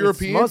 Aren't they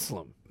European? It's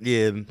Muslim.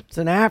 Yeah. It's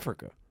in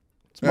Africa.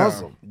 It's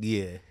Muslim.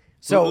 Yeah.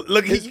 So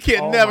look, his- you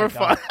can oh never my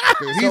God.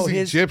 Dude,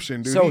 he's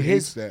Egyptian, dude. So He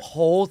his hates that.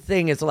 whole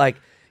thing is like,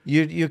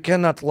 you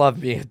cannot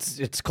love me.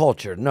 It's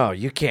culture. No,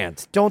 you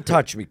can't. Don't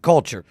touch me.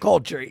 Culture.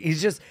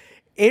 He's just,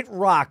 it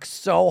rocks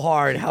so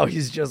hard how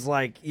he's just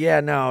like, yeah,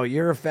 no,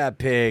 you're a fat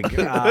pig,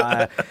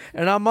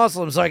 and I'm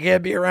Muslim, so I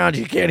can't be around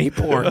you. Can't eat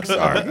pork.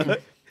 Sorry,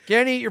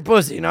 can't eat your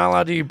pussy. Not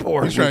allowed to eat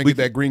pork. He's trying to get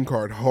that green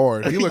card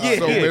hard. He looks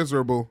so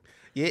miserable.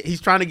 Yeah,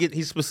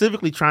 he's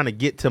specifically trying to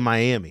get to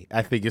Miami.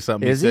 I think it's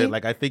something Is he he? said.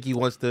 Like, I think he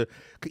wants to.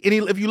 And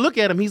if you look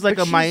at him, he's like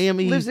But a she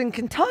Miami. lives in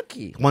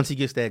Kentucky. Once he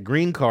gets that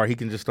green card, he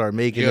can just start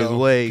making Yo, his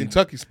way.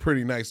 Kentucky's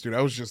pretty nice, dude.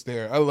 I was just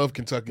there. I love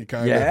Kentucky,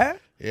 kind of. Yeah?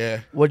 Yeah.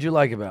 What'd you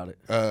like about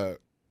it?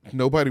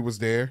 Nobody was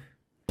there.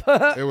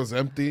 It was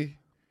empty.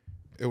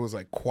 It was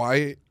like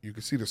quiet. You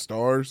could see the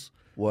stars.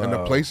 And the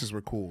Whoa. places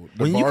were cool.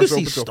 The When you can bars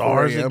see open till 4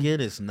 stars a.m.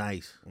 again, it's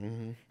nice.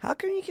 How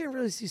come you can't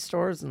really see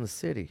stars in the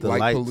city? The Light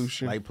lights,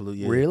 pollution. Light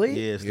pollution. Really?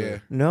 Yeah. It's Yeah.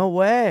 No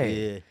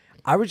way. Yeah.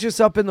 I was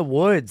just up in the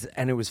woods,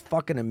 and it was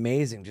fucking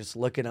amazing. Just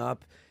looking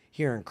up,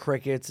 hearing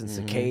crickets and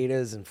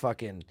cicadas, and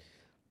fucking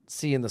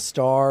seeing the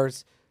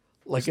stars,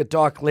 like a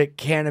dark lit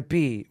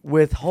canopy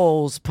with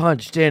holes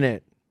punched in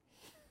it.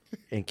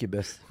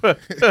 Incubus. I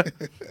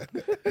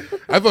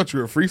thought you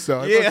were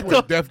freestyle. I thought you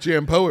were Def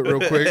Jam poet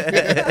real quick.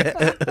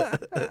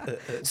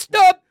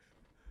 Stop!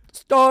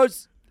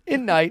 Stars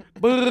in night.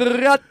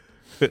 Brrrrat.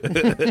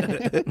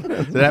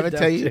 Did I ever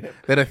tell you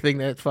that a thing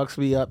that fucks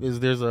me up is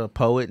there's a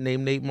poet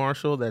named Nate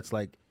Marshall that's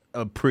like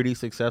a pretty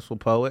successsul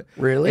poet.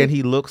 Really? And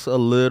he looks a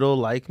little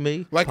like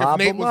me. Like Pop if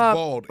Nate him was up.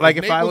 bald. Like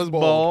if Nate I was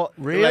bald.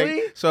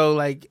 Really? Like, so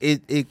like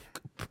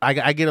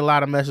I get a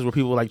lot of messages where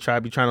people like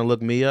trying to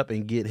look me up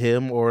and get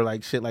him or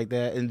like shit like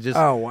that, and just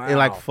Oh, wow. it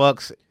like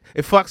fucks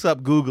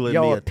up Googling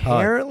Yo, me a ton.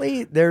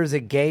 apparently there's a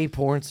gay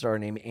porn star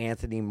named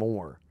Anthony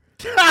Moore.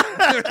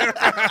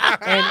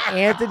 And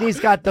Anthony's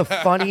got the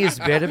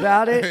funniest bit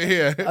about it.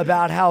 Yeah.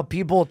 About how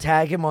people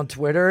tag him on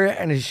Twitter,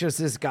 and it's just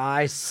this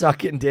guy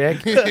sucking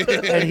dick.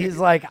 And he's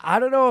like, I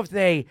don't know if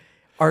they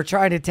are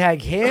trying to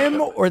tag him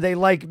or they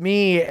like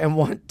me and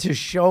want to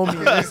show me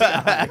this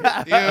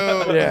guy.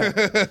 Yo. Yeah.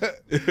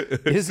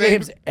 His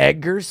name's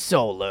Edgar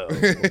Solo.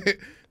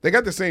 They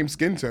got the same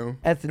skin tone.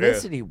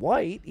 Ethnicity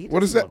white. He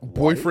What is doesn't that?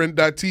 look white.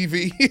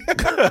 Boyfriend.tv.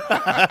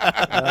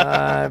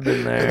 I've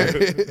been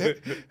there.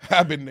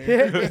 I've been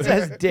there. It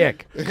says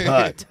dick.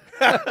 Cut.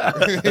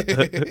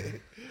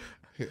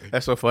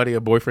 That's so funny, a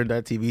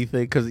boyfriend.tv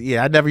thing, because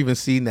I never even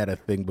seen that a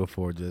thing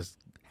before. Just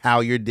how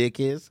your dick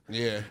is,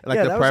 Yeah. like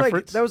Yeah, the that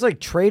preference. that was like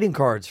trading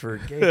cards for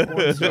gay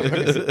porn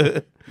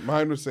stars.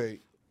 Mine would say,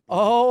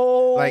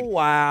 Oh, Like,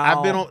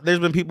 wow. There's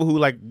been people who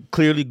like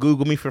clearly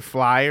Google me for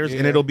flyers,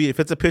 and Yeah. it'll be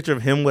if it's a picture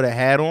of him with a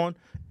hat on,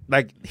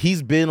 like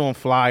he's been on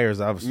flyers.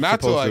 I was not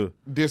to supposed like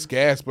diss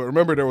gas, but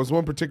remember there was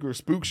one particular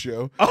spook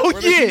show. Oh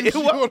where they yeah, used it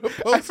you on was, a I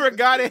poster.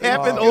 forgot it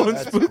happened Oh, on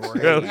that's Spook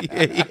great. Show.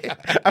 Yeah.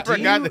 I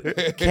forgot.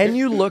 that. Can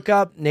you look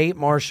up Nate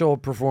Marshall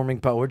performing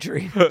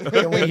poetry?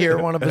 Can we hear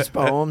one of his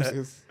poems?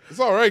 It's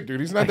all right, dude.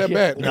 He's not that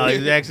bad. No,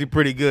 he's actually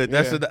pretty good.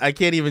 That's Yeah. I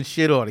can't even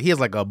shit on it. He has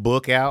like a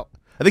book out.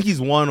 I think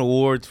he's won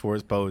awards for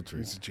his poetry.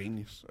 He's a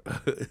genius.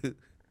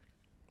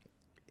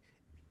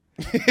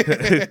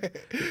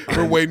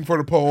 We're waiting for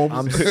the poems.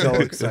 I'm so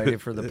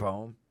excited for the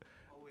poem.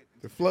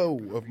 The flow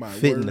of my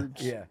Fitting.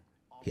 words. Yeah.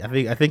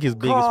 I think his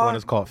biggest one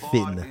is called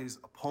Bond Fitting. is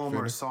a poem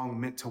or a song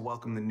meant to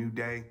welcome the new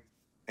day,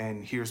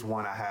 and here's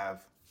one I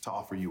have to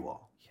offer you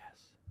all.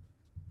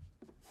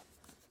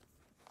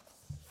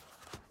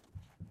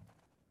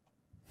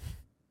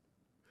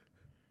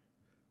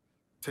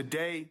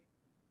 Today,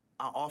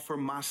 I offer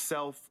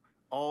myself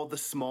all the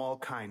small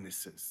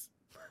kindnesses.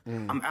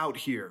 I'm out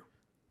here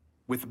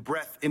with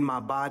breath in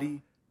my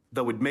body,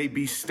 though it may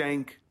be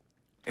stank,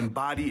 and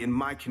body in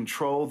my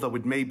control, though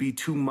it may be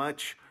too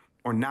much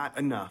or not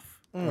enough.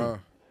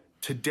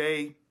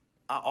 Today,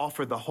 I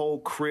offer the whole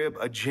crib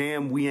a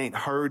jam we ain't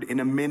heard in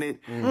a minute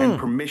and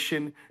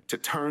permission to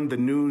turn the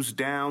news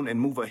down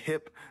and move a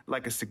hip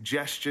like a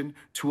suggestion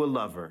to a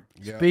lover.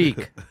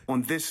 Speak.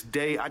 On this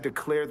day, I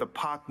declare the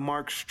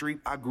pockmarked street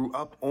I grew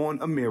up on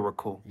a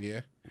miracle. Yeah.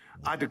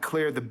 I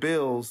declare the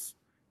bills,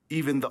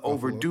 even the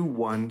overdue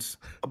ones,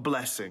 a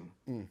blessing.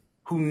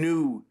 Who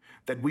knew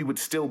that we would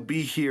still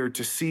be here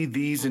to see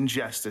these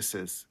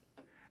injustices?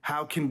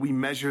 How can we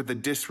measure the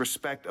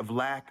disrespect of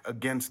lack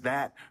against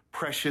that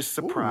precious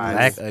surprise?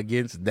 Lack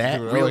against that.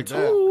 Dude, I Real like talk.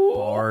 that.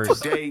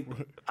 Bars. Today,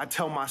 I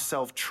tell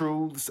myself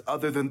truths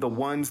other than the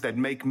ones that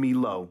make me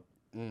low.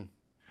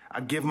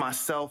 I give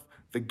myself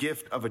the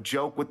gift of a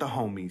joke with the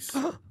homies.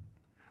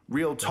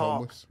 Real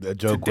talk. The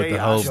joke Today with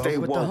the I homies. stay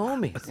Joke with the woke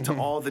homies. to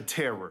all the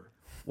terror.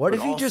 What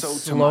if but he just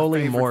also to my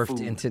slowly favorite morphed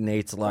food. into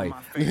Nate's life?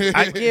 My favorite-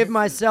 I give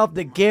myself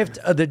the gift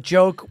of the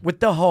joke with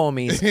the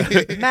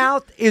homies.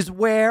 Mouth is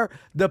where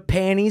the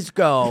panties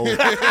go.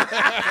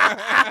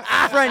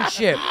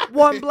 Friendship.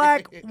 One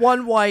black,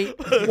 one white.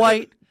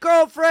 White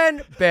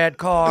girlfriend, bad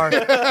car.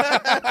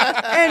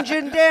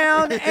 Engine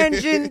down,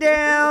 engine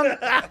down.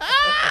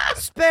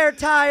 Spare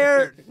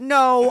tire.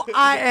 No,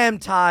 I am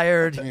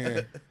tired.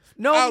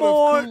 No Out of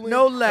more, coolant.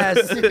 no less.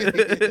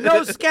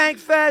 No skank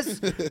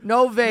fest,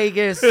 no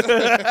Vegas.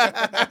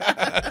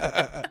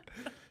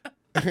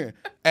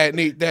 At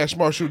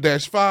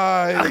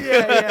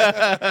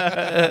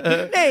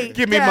Nate-Marshall-5. Nate,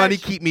 Give me money,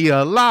 keep me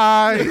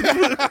alive.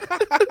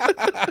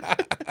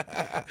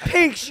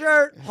 Pink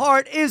shirt,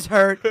 heart is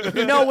hurt.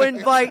 No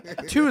invite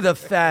to the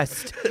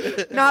fest.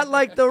 Not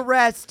like the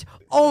rest,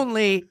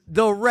 only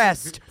the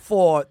rest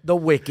for the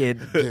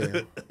wicked.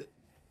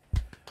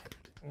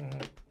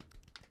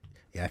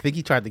 Yeah, I think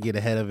he tried to get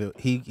ahead of it.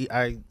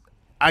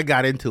 I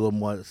got into him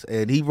once,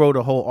 and he wrote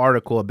a whole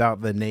article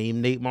about the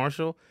name Nate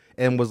Marshall,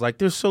 and was like,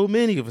 "There's so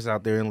many of us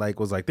out there," and like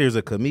was like, "There's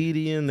a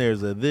comedian,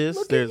 there's a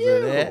this, there's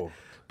a that,"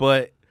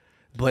 but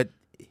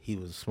he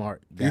was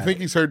smart. Do you think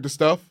he's heard the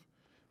stuff?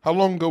 How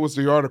long ago was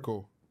the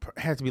article?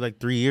 It had to be like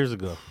 3 years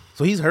ago?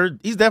 So he's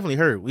heard. He's definitely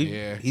heard.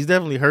 He's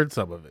definitely heard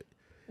some of it.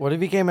 What if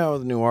he came out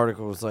with a new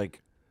article? It was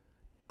like,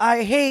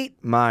 I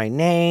hate my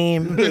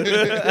name.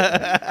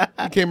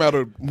 He came out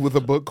with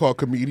a book called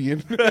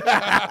Comedian.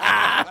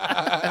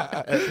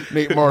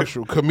 Nate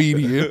Marshall,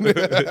 Comedian.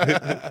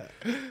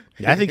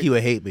 Yeah, I think he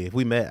would hate me if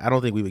we met. I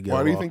don't think we would get Why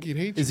along. do you think he'd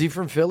hate you? Is he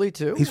from Philly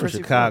too? He's from Where's he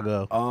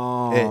Chicago?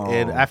 Oh.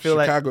 And I feel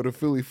Chicago to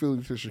Philly,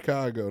 Philly to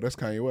Chicago. That's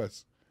Kanye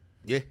West.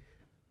 yeah.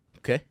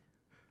 Okay.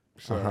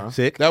 So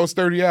Sick. that was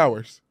 30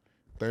 hours.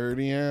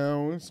 30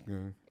 hours.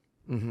 Good.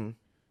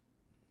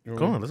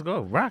 Go on, let's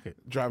go. Rock it.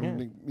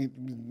 Driving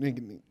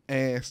nigga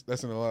ass.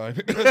 That's in the line.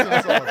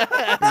 That's all.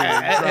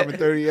 Yeah, driving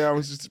 30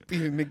 hours just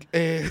beating nigga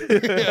ass.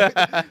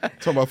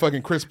 Talking about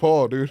fucking Chris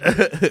Paul, dude.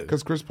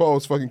 Because Chris Paul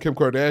was fucking Kim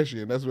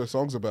Kardashian. That's what the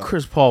song's about.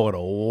 Chris Paul would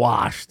have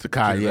washed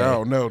Kanye. Dude, I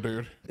don't know,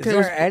 dude. Is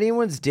there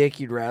anyone's dick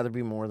you'd rather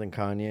be more than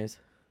Kanye's?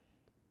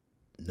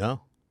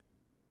 No.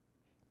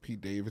 Pete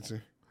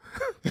Davidson.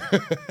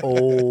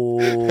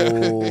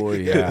 Oh,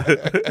 yeah.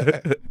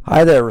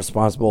 Hi there,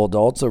 responsible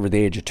adults over the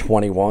age of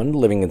 21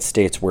 living in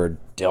states where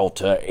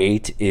Delta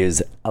 8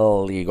 is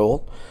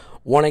illegal.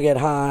 Want to get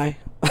high?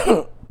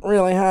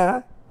 Really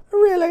high?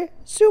 Really?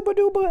 Super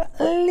duper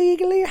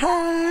legally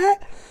high?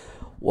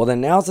 Well,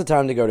 then now's the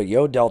time to go to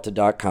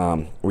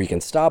yodelta.com where you can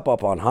stop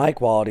up on high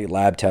quality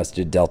lab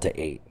tested Delta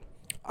 8.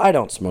 I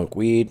don't smoke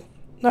weed.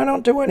 I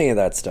don't do any of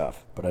that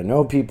stuff, but I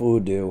know people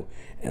who do,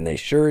 and they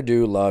sure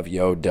do love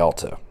Yo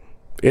Delta.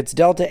 It's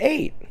Delta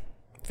 8.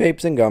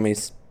 Vapes and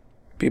gummies.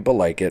 People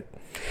like it.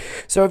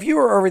 So if you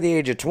are over the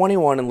age of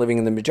 21 and living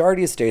in the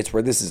majority of states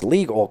where this is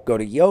legal, go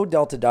to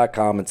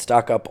yodelta.com and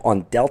stock up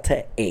on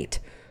Delta 8.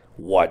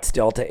 What's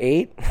Delta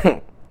 8?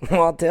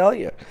 Well, I'll tell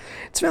you.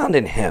 It's found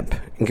in hemp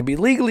and can be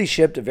legally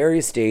shipped to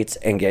various states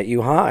and get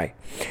you high.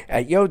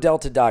 At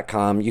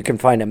yodelta.com, you can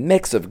find a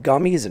mix of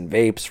gummies and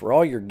vapes for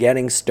all your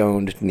getting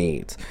stoned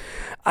needs.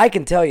 I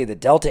can tell you that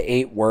Delta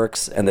 8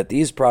 works and that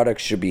these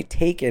products should be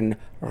taken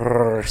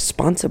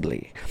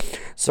responsibly.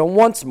 So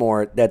once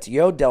more, that's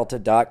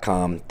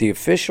yodelta.com, the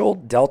official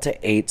Delta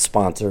 8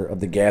 sponsor of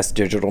the Gas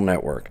Digital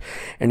Network.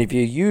 And if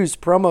you use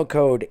promo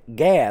code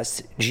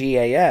GAS,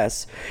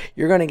 G-A-S,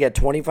 you're going to get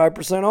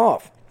 25%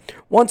 off.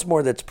 Once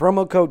more, that's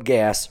promo code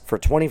GAS for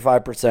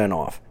 25%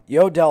 off.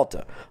 Yo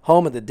Delta,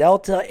 home of the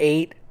Delta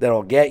 8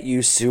 that'll get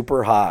you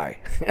super high.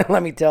 And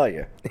let me tell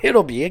you,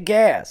 it'll be a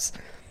gas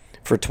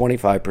for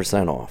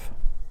 25% off.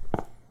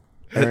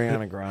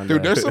 Ariana Grande.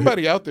 Dude, there's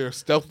somebody out there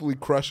stealthily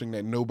crushing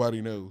that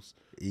nobody knows.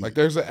 Like,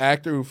 there's an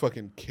actor who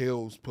fucking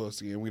kills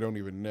pussy and we don't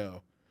even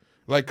know.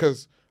 Like,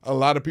 because a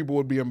lot of people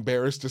would be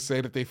embarrassed to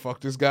say that they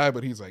fucked this guy,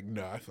 but he's like,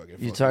 nah, I fucking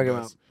fucked You talking him.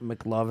 about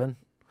McLovin?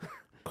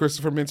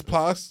 Christopher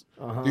Mintz-Plasse?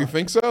 Do you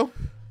think so?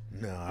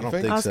 No, I You don't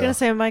think? think I was so. going to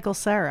say Michael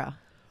Cera.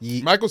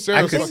 Michael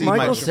Cera. I could see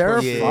Michael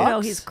Cera Yeah. fucks? No,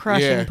 he's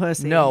crushing Yeah.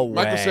 pussy. No way.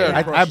 Michael Cera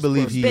I crushes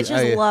believe pussy. he.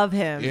 Bitches love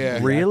him. Yeah.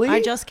 Really?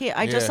 I just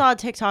saw a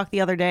TikTok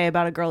the other day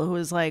about a girl who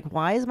was like,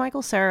 "Why is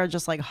Michael Cera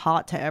just like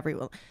hot to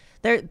everyone?"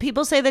 There,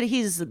 people say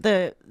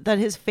that that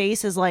his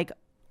face is like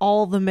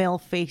all the male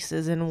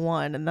faces in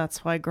one, and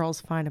that's why girls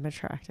find him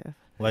attractive.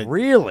 Like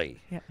Really?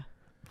 Yeah.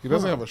 He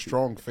doesn't have a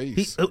strong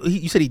face.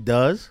 you said he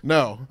does?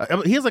 No. I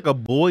mean, he has like a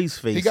boy's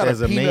face He got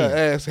as a a man.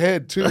 ass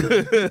head, too.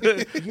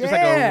 Just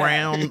like a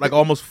round, like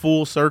almost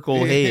full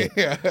circle head.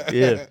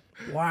 Yeah.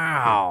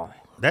 Wow.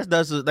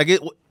 That's like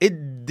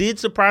it did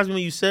surprise me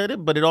when you said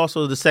it, but it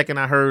also the second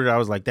I heard it, I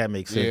was like, that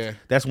makes sense. Yeah.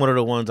 That's one of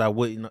the ones I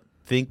wouldn't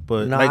think,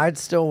 but No, like, I'd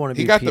still want to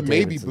be He got Pete the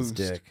maybe Davidson's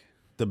boost. dick.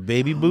 the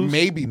baby boost.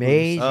 Maybe.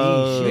 Maybe.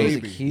 Boost. She was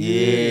a Maybe.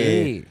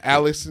 cutie.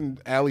 Alice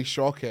and Ali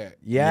Shawkat.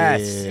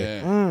 Yes.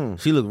 Yeah.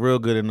 She looked real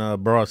good in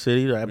Broad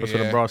City, the episode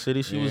Yeah. of Broad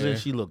City she was in. Yeah.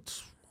 She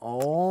looked.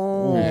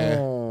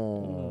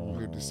 Oh.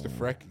 Dude, it's the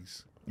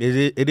Freckies.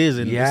 It is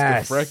in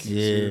Yes. The Freckies.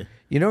 Yeah. dude.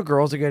 You know,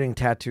 girls are getting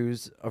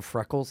tattoos of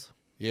freckles.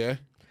 Yeah.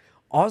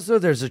 Also,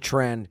 there's a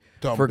trend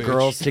Dumb for bitch.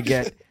 girls to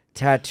get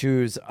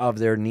tattoos of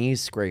their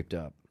knees scraped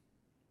up.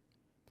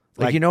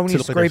 Like Like, you know when to you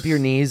look like scrape they're your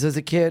knees as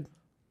a kid?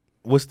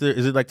 Is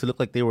it like to look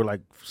like they were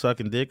like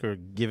sucking dick or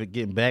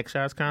getting back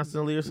shots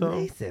constantly or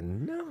something?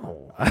 Nathan,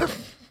 no.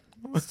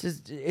 It's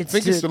just I it's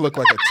think just, it's to look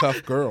like a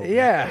tough girl.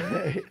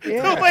 yeah.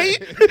 Yeah. Wait,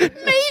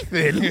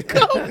 Nathan,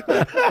 come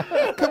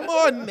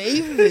on,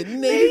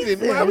 Nathan,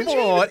 come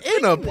on,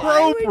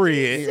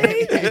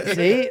 inappropriate.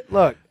 See?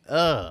 Look.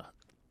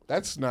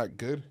 That's not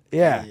good.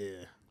 Yeah.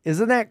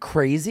 Isn't that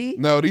crazy?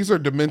 No, these are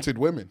demented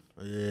women.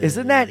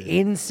 Isn't that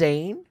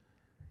insane?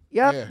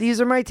 Yep, Yeah. these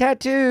are my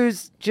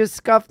tattoos. Just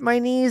scuffed my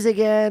knees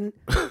again.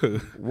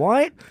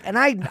 What? And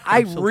I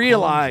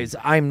realize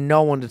I'm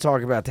no one to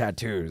talk about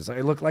tattoos.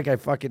 I look like I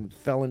fucking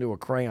fell into a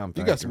crayon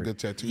factory. You got some good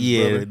tattoos,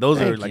 Yeah, brother. those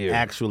are Thank like you.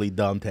 actually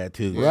dumb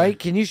tattoos. Right?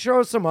 Can you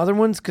show us some other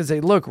ones? Because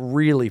they look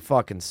really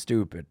fucking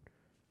stupid.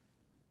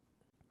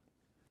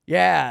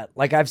 Yeah,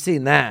 like I've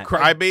seen that.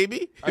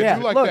 Crybaby. Yeah, I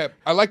do like look. that.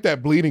 I like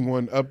that bleeding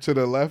one up to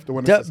the left. The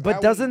one that says But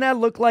Owie. doesn't that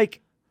look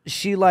like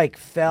she like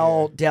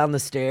fell down the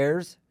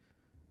stairs?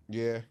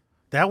 Yeah.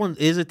 That one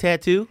is a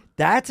tattoo.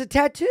 That's a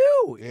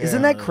tattoo.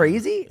 Isn't that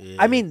crazy?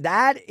 I mean,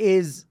 that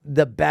is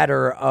the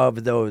better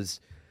of those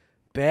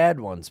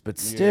bad ones, but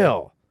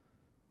still.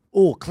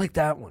 Oh, click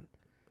that one.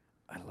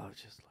 I love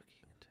just looking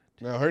at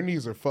tattoos. No, her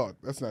knees are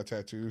fucked. That's not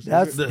tattoos.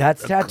 That's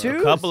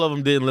tattoos. A couple of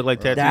them didn't look like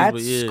tattoos, That's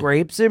but yeah.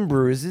 scrapes and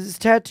bruises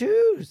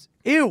tattoos.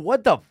 Ew,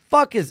 what the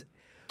fuck is...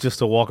 Just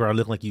to walk around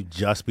looking like you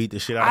just beat the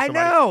shit out of I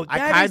somebody. know. I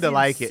that kind is of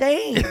like it.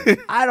 insane.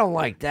 I don't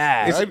like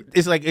that.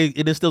 It's like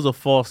it instills a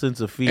false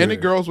sense of fear. Any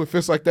girls with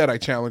fists like that, I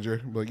challenge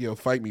her. Like, yo,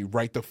 fight me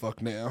right the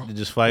fuck now. to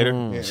just fight her,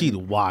 Yeah. she'd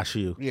wash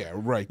you. Yeah,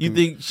 right. You dude.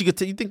 think she could?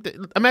 You think that?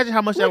 Imagine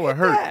how much that would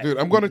hurt. that. Dude,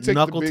 I'm gonna take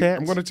Knuckle the big, tats?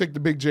 I'm gonna take the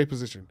big J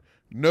position.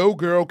 No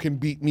girl can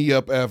beat me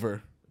up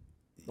ever.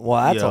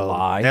 Well, that's Yo, a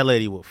lie. That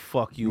lady will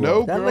fuck you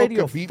No up. That girl lady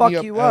can will beat fuck me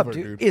up you up, ever,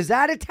 dude. dude. Is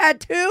that a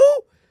tattoo?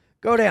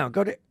 Go down.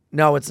 Go down.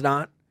 No, it's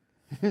not.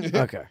 Okay.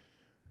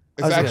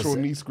 It's I was gonna actual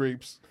say. knee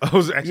scrapes. I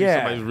was actually Yeah.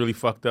 somebody who's really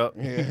fucked up.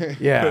 Yeah.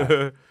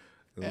 Yeah.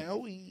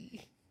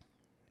 Owie.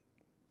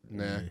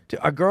 Nah. Dude,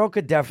 a girl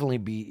could definitely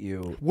beat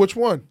you. Which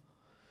one?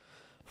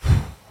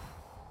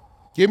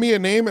 Give me a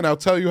name and I'll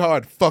tell you how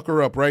I'd fuck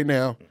her up right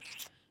now.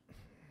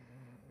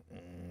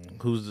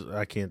 Who's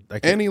I can't.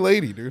 Any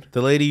lady, dude.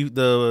 The lady,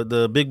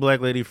 the big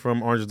black lady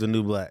from Orange is the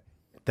New Black.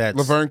 That's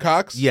Laverne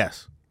Cox?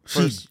 Yes,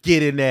 she'd First-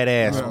 get in that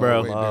ass, No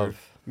bro. way, dude.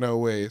 No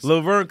ways.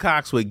 Laverne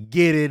Cox would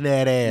get in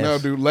that ass. No,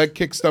 dude. Leg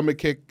kick, stomach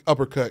kick,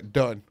 uppercut.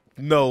 Done.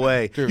 No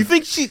way. Dude. You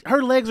think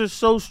her legs are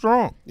so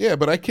strong? Yeah,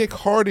 but I kick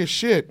hard as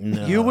shit.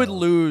 You would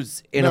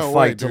lose in No a way,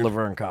 fight to dude.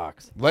 Laverne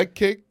Cox. Leg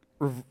kick,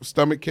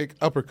 stomach kick,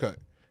 uppercut.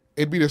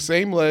 It'd be the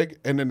same leg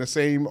and then the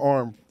same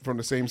arm from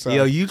the same side.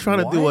 Yo, you trying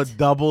to do a What?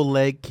 double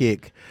leg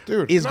kick?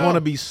 Dude, it's no. going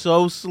to be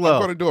so slow. I'm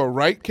going to do a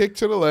right kick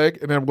to the leg,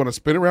 and then I'm going to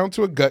spin around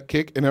to a gut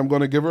kick, and then I'm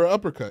going to give her an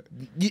uppercut.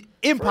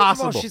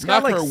 Impossible. First of all, she's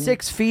got Knock like her-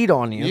 6 feet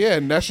on you. Yeah,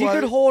 and that's she why-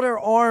 could hold her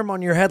arm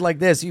on your head like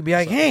this. You'd be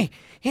like, hey.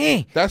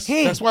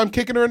 That's why I'm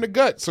kicking her in the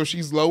gut, so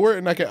she's lower,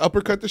 and I can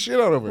uppercut the shit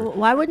out of her.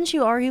 Why wouldn't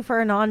you argue for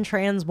a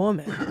non-trans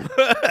woman?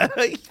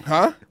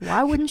 Huh?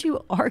 Why wouldn't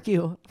you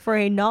argue for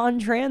a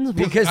non-trans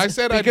woman? Because I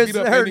said I'd because beat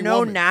up there are any no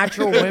woman.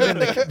 natural women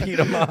that can beat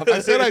them up.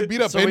 I said I'd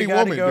beat up so any we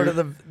gotta woman, go dude.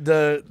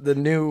 to the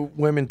new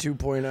women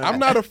 2.0. I'm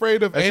not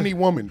afraid of any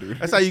woman, dude.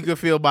 That's how you could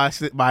feel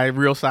my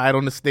real side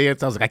on the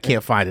stance. I was like, I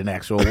can't find an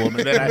actual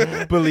woman that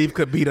I believe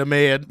could beat a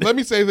man. Let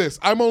me say this.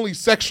 I'm only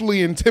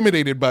sexually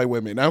intimidated by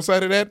women.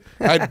 Outside of that,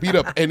 I'd beat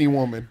up any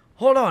woman.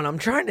 Hold on, I'm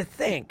trying to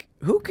think.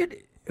 Who do I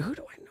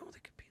know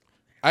that could beat?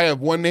 I have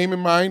one name in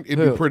mind. It'd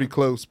Who? be pretty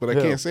close, but I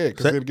Who? can't say it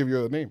because they'd give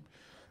you a name.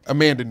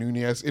 Amanda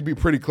Nunes. It'd be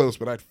pretty close,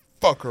 but I'd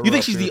fuck her You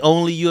think up, she's dude. the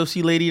only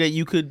UFC lady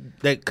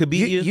that could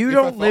beat you? You If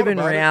I don't thought live in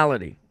about it.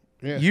 reality.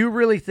 Yeah. You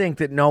really think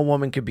that no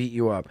woman could beat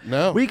you up?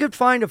 No. We could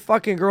find a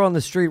fucking girl on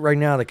the street right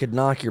now that could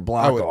knock your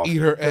block I would off. eat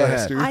her Go ass,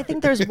 ahead. dude. I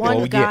think there's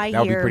one yeah, guy that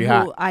would be here pretty who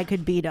hot. I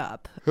could beat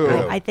up. Who?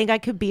 I think I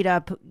could beat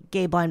up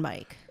Gay Blind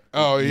Mike.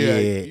 Oh, yeah.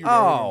 Yeah. You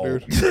know him,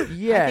 dude.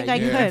 Yeah, I think I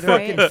you could,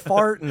 fucking right?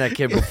 fart in that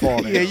kid before.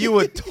 Yeah, you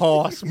would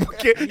toss.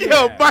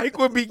 Yo, Mike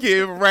would be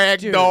getting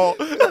ragdoll.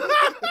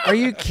 Are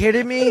you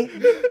kidding me?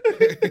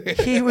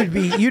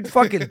 You'd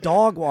fucking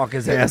dog walk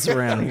his ass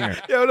around here.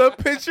 Yo, the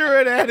picture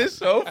of that is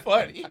so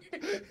funny.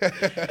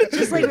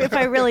 Just like if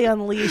I really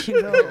unleash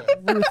and go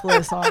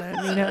ruthless on him,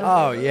 you know?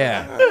 Oh,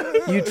 yeah.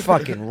 You'd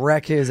fucking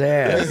wreck his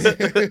ass.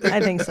 I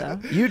think so.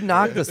 You'd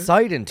knock the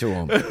sight into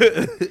him.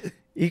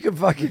 You can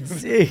fucking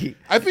see.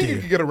 I think you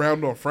could get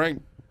around on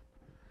Frank.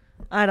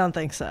 I don't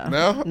think so.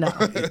 No? No.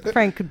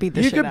 Frank could beat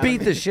the You shit could out beat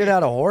of the me. shit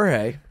out of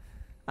Jorge.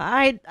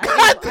 I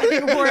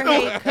think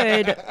Jorge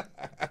could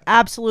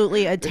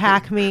absolutely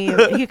attack me.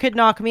 He could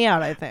knock me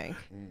out, I think.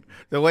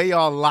 The way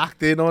y'all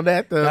locked in on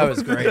that, though. That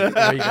was great.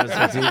 Are you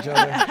guys to each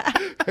other?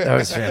 That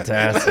was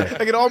fantastic.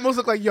 Like, it almost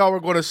looked like y'all were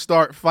going to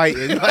start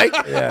fighting. Like,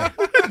 Yeah.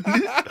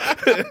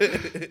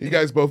 You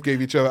guys both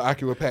gave each other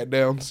ocular pat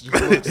downs.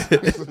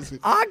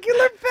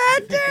 Ocular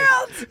pat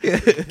downs.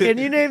 Can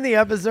you name the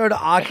episode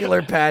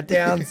Ocular Pat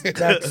Downs?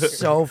 That's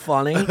so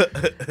funny.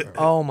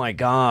 Oh my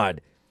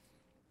God.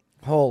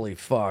 Holy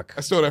fuck.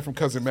 I stole that from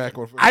Cousin Mac.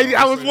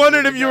 I was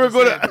wondering if you were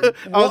going to.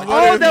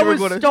 Oh, that was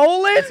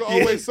stolen? It's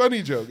always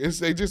sunny joke.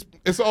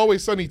 It's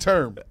always sunny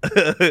term.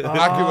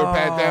 Ocular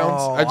pat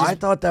downs. I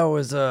thought that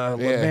was a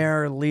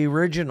LeMaire Lee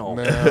original.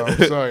 No,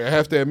 I'm sorry. I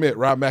have to admit,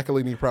 Rob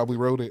McElhenney probably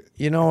wrote it.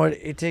 You know what?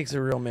 It takes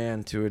a real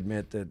man to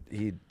admit that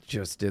he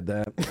just did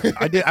that.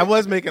 I did. I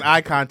was making eye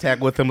contact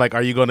with him. Like,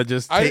 are you going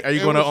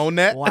to own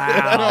that? Wow.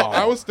 No,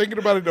 I was thinking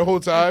about it the whole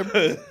time,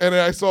 and then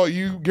I saw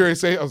you, Gary,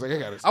 say it. I was like, I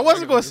got it. I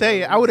wasn't going to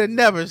say it. I would have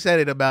never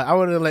said it about. I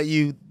would have let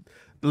you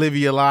live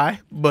your lie.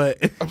 But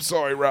I'm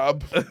sorry,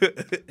 Rob.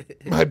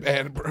 My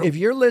bad, bro. If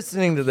you're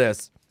listening to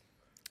this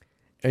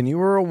and you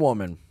were a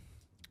woman,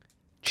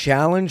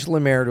 challenge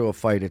LeMaire to a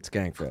fight at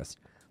Skankfest.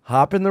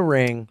 Hop in the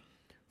ring,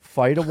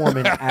 fight a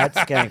woman at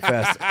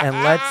Skankfest,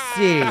 and let's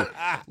see.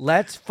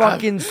 Let's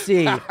fucking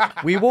see.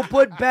 We will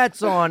put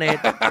bets on it.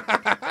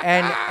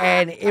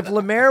 And if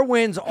LeMaire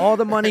wins, all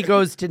the money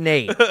goes to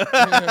Nate.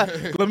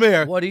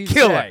 LeMaire, What do you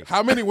kill say? him.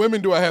 How many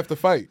women do I have to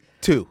fight?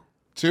 2.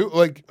 Two?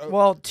 Like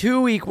Well,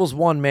 2 equals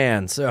 1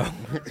 man, so.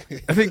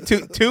 I think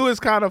two is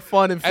kind of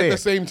fun and at fair. the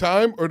same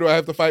time, or do I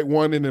have to fight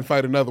one and then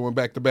fight another one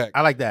back to back?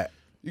 I like that.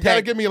 You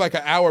gotta give me like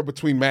an hour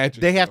between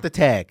matches. They have to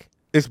tag.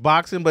 It's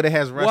boxing, but it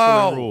has wrestling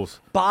Whoa.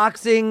 rules.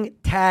 Boxing,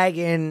 tag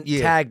in,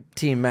 Yeah. tag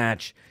team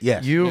match.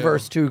 Yes. You Yeah.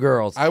 versus 2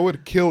 girls. I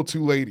would kill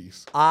 2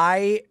 ladies.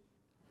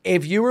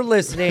 If you were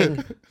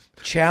listening,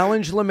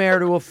 challenge LeMaire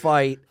to a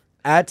fight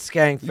at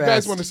Skankfest. You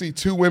guys want to see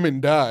 2 women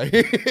die.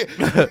 You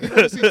want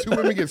to see 2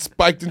 women get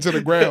spiked into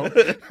the ground.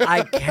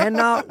 I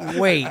cannot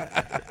wait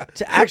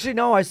to actually.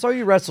 No, I saw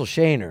you wrestle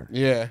Shaner.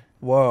 Yeah.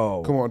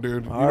 Whoa. Come on,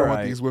 dude. You All don't want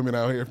right. these women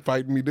out here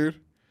fighting me, dude.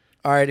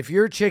 All right, if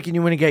you're a chick and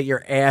you want to get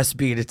your ass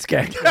beat at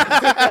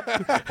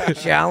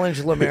Skankfest, challenge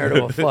LeMaire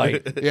to a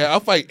fight. Yeah, I'll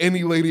fight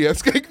any lady at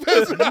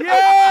Skankfest.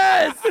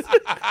 Yes!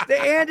 The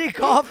Andy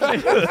Kaufman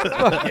of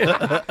fucking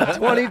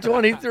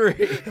 2023.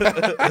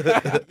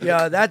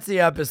 Yeah, that's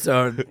the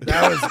episode.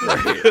 That was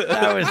great.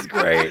 That was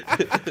great.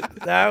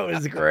 That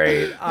was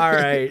great. All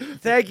right.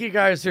 Thank you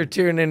guys for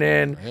tuning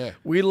in. Yeah.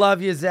 We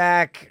love you,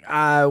 Zach.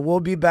 We'll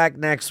be back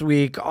next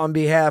week on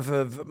behalf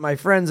of my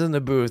friends in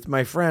the booth,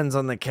 my friends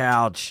on the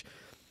couch,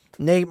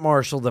 Nate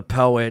Marshall, the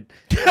poet,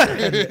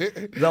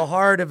 the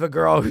heart of a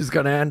girl who's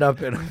going to end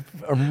up in an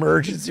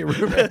emergency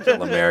room after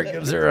LeMaire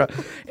gives her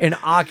an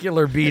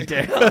ocular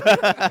beatdown.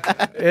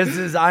 This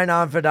is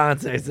Einon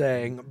Fidance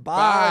saying, bye,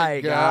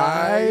 Bye,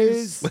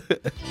 guys.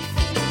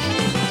 guys.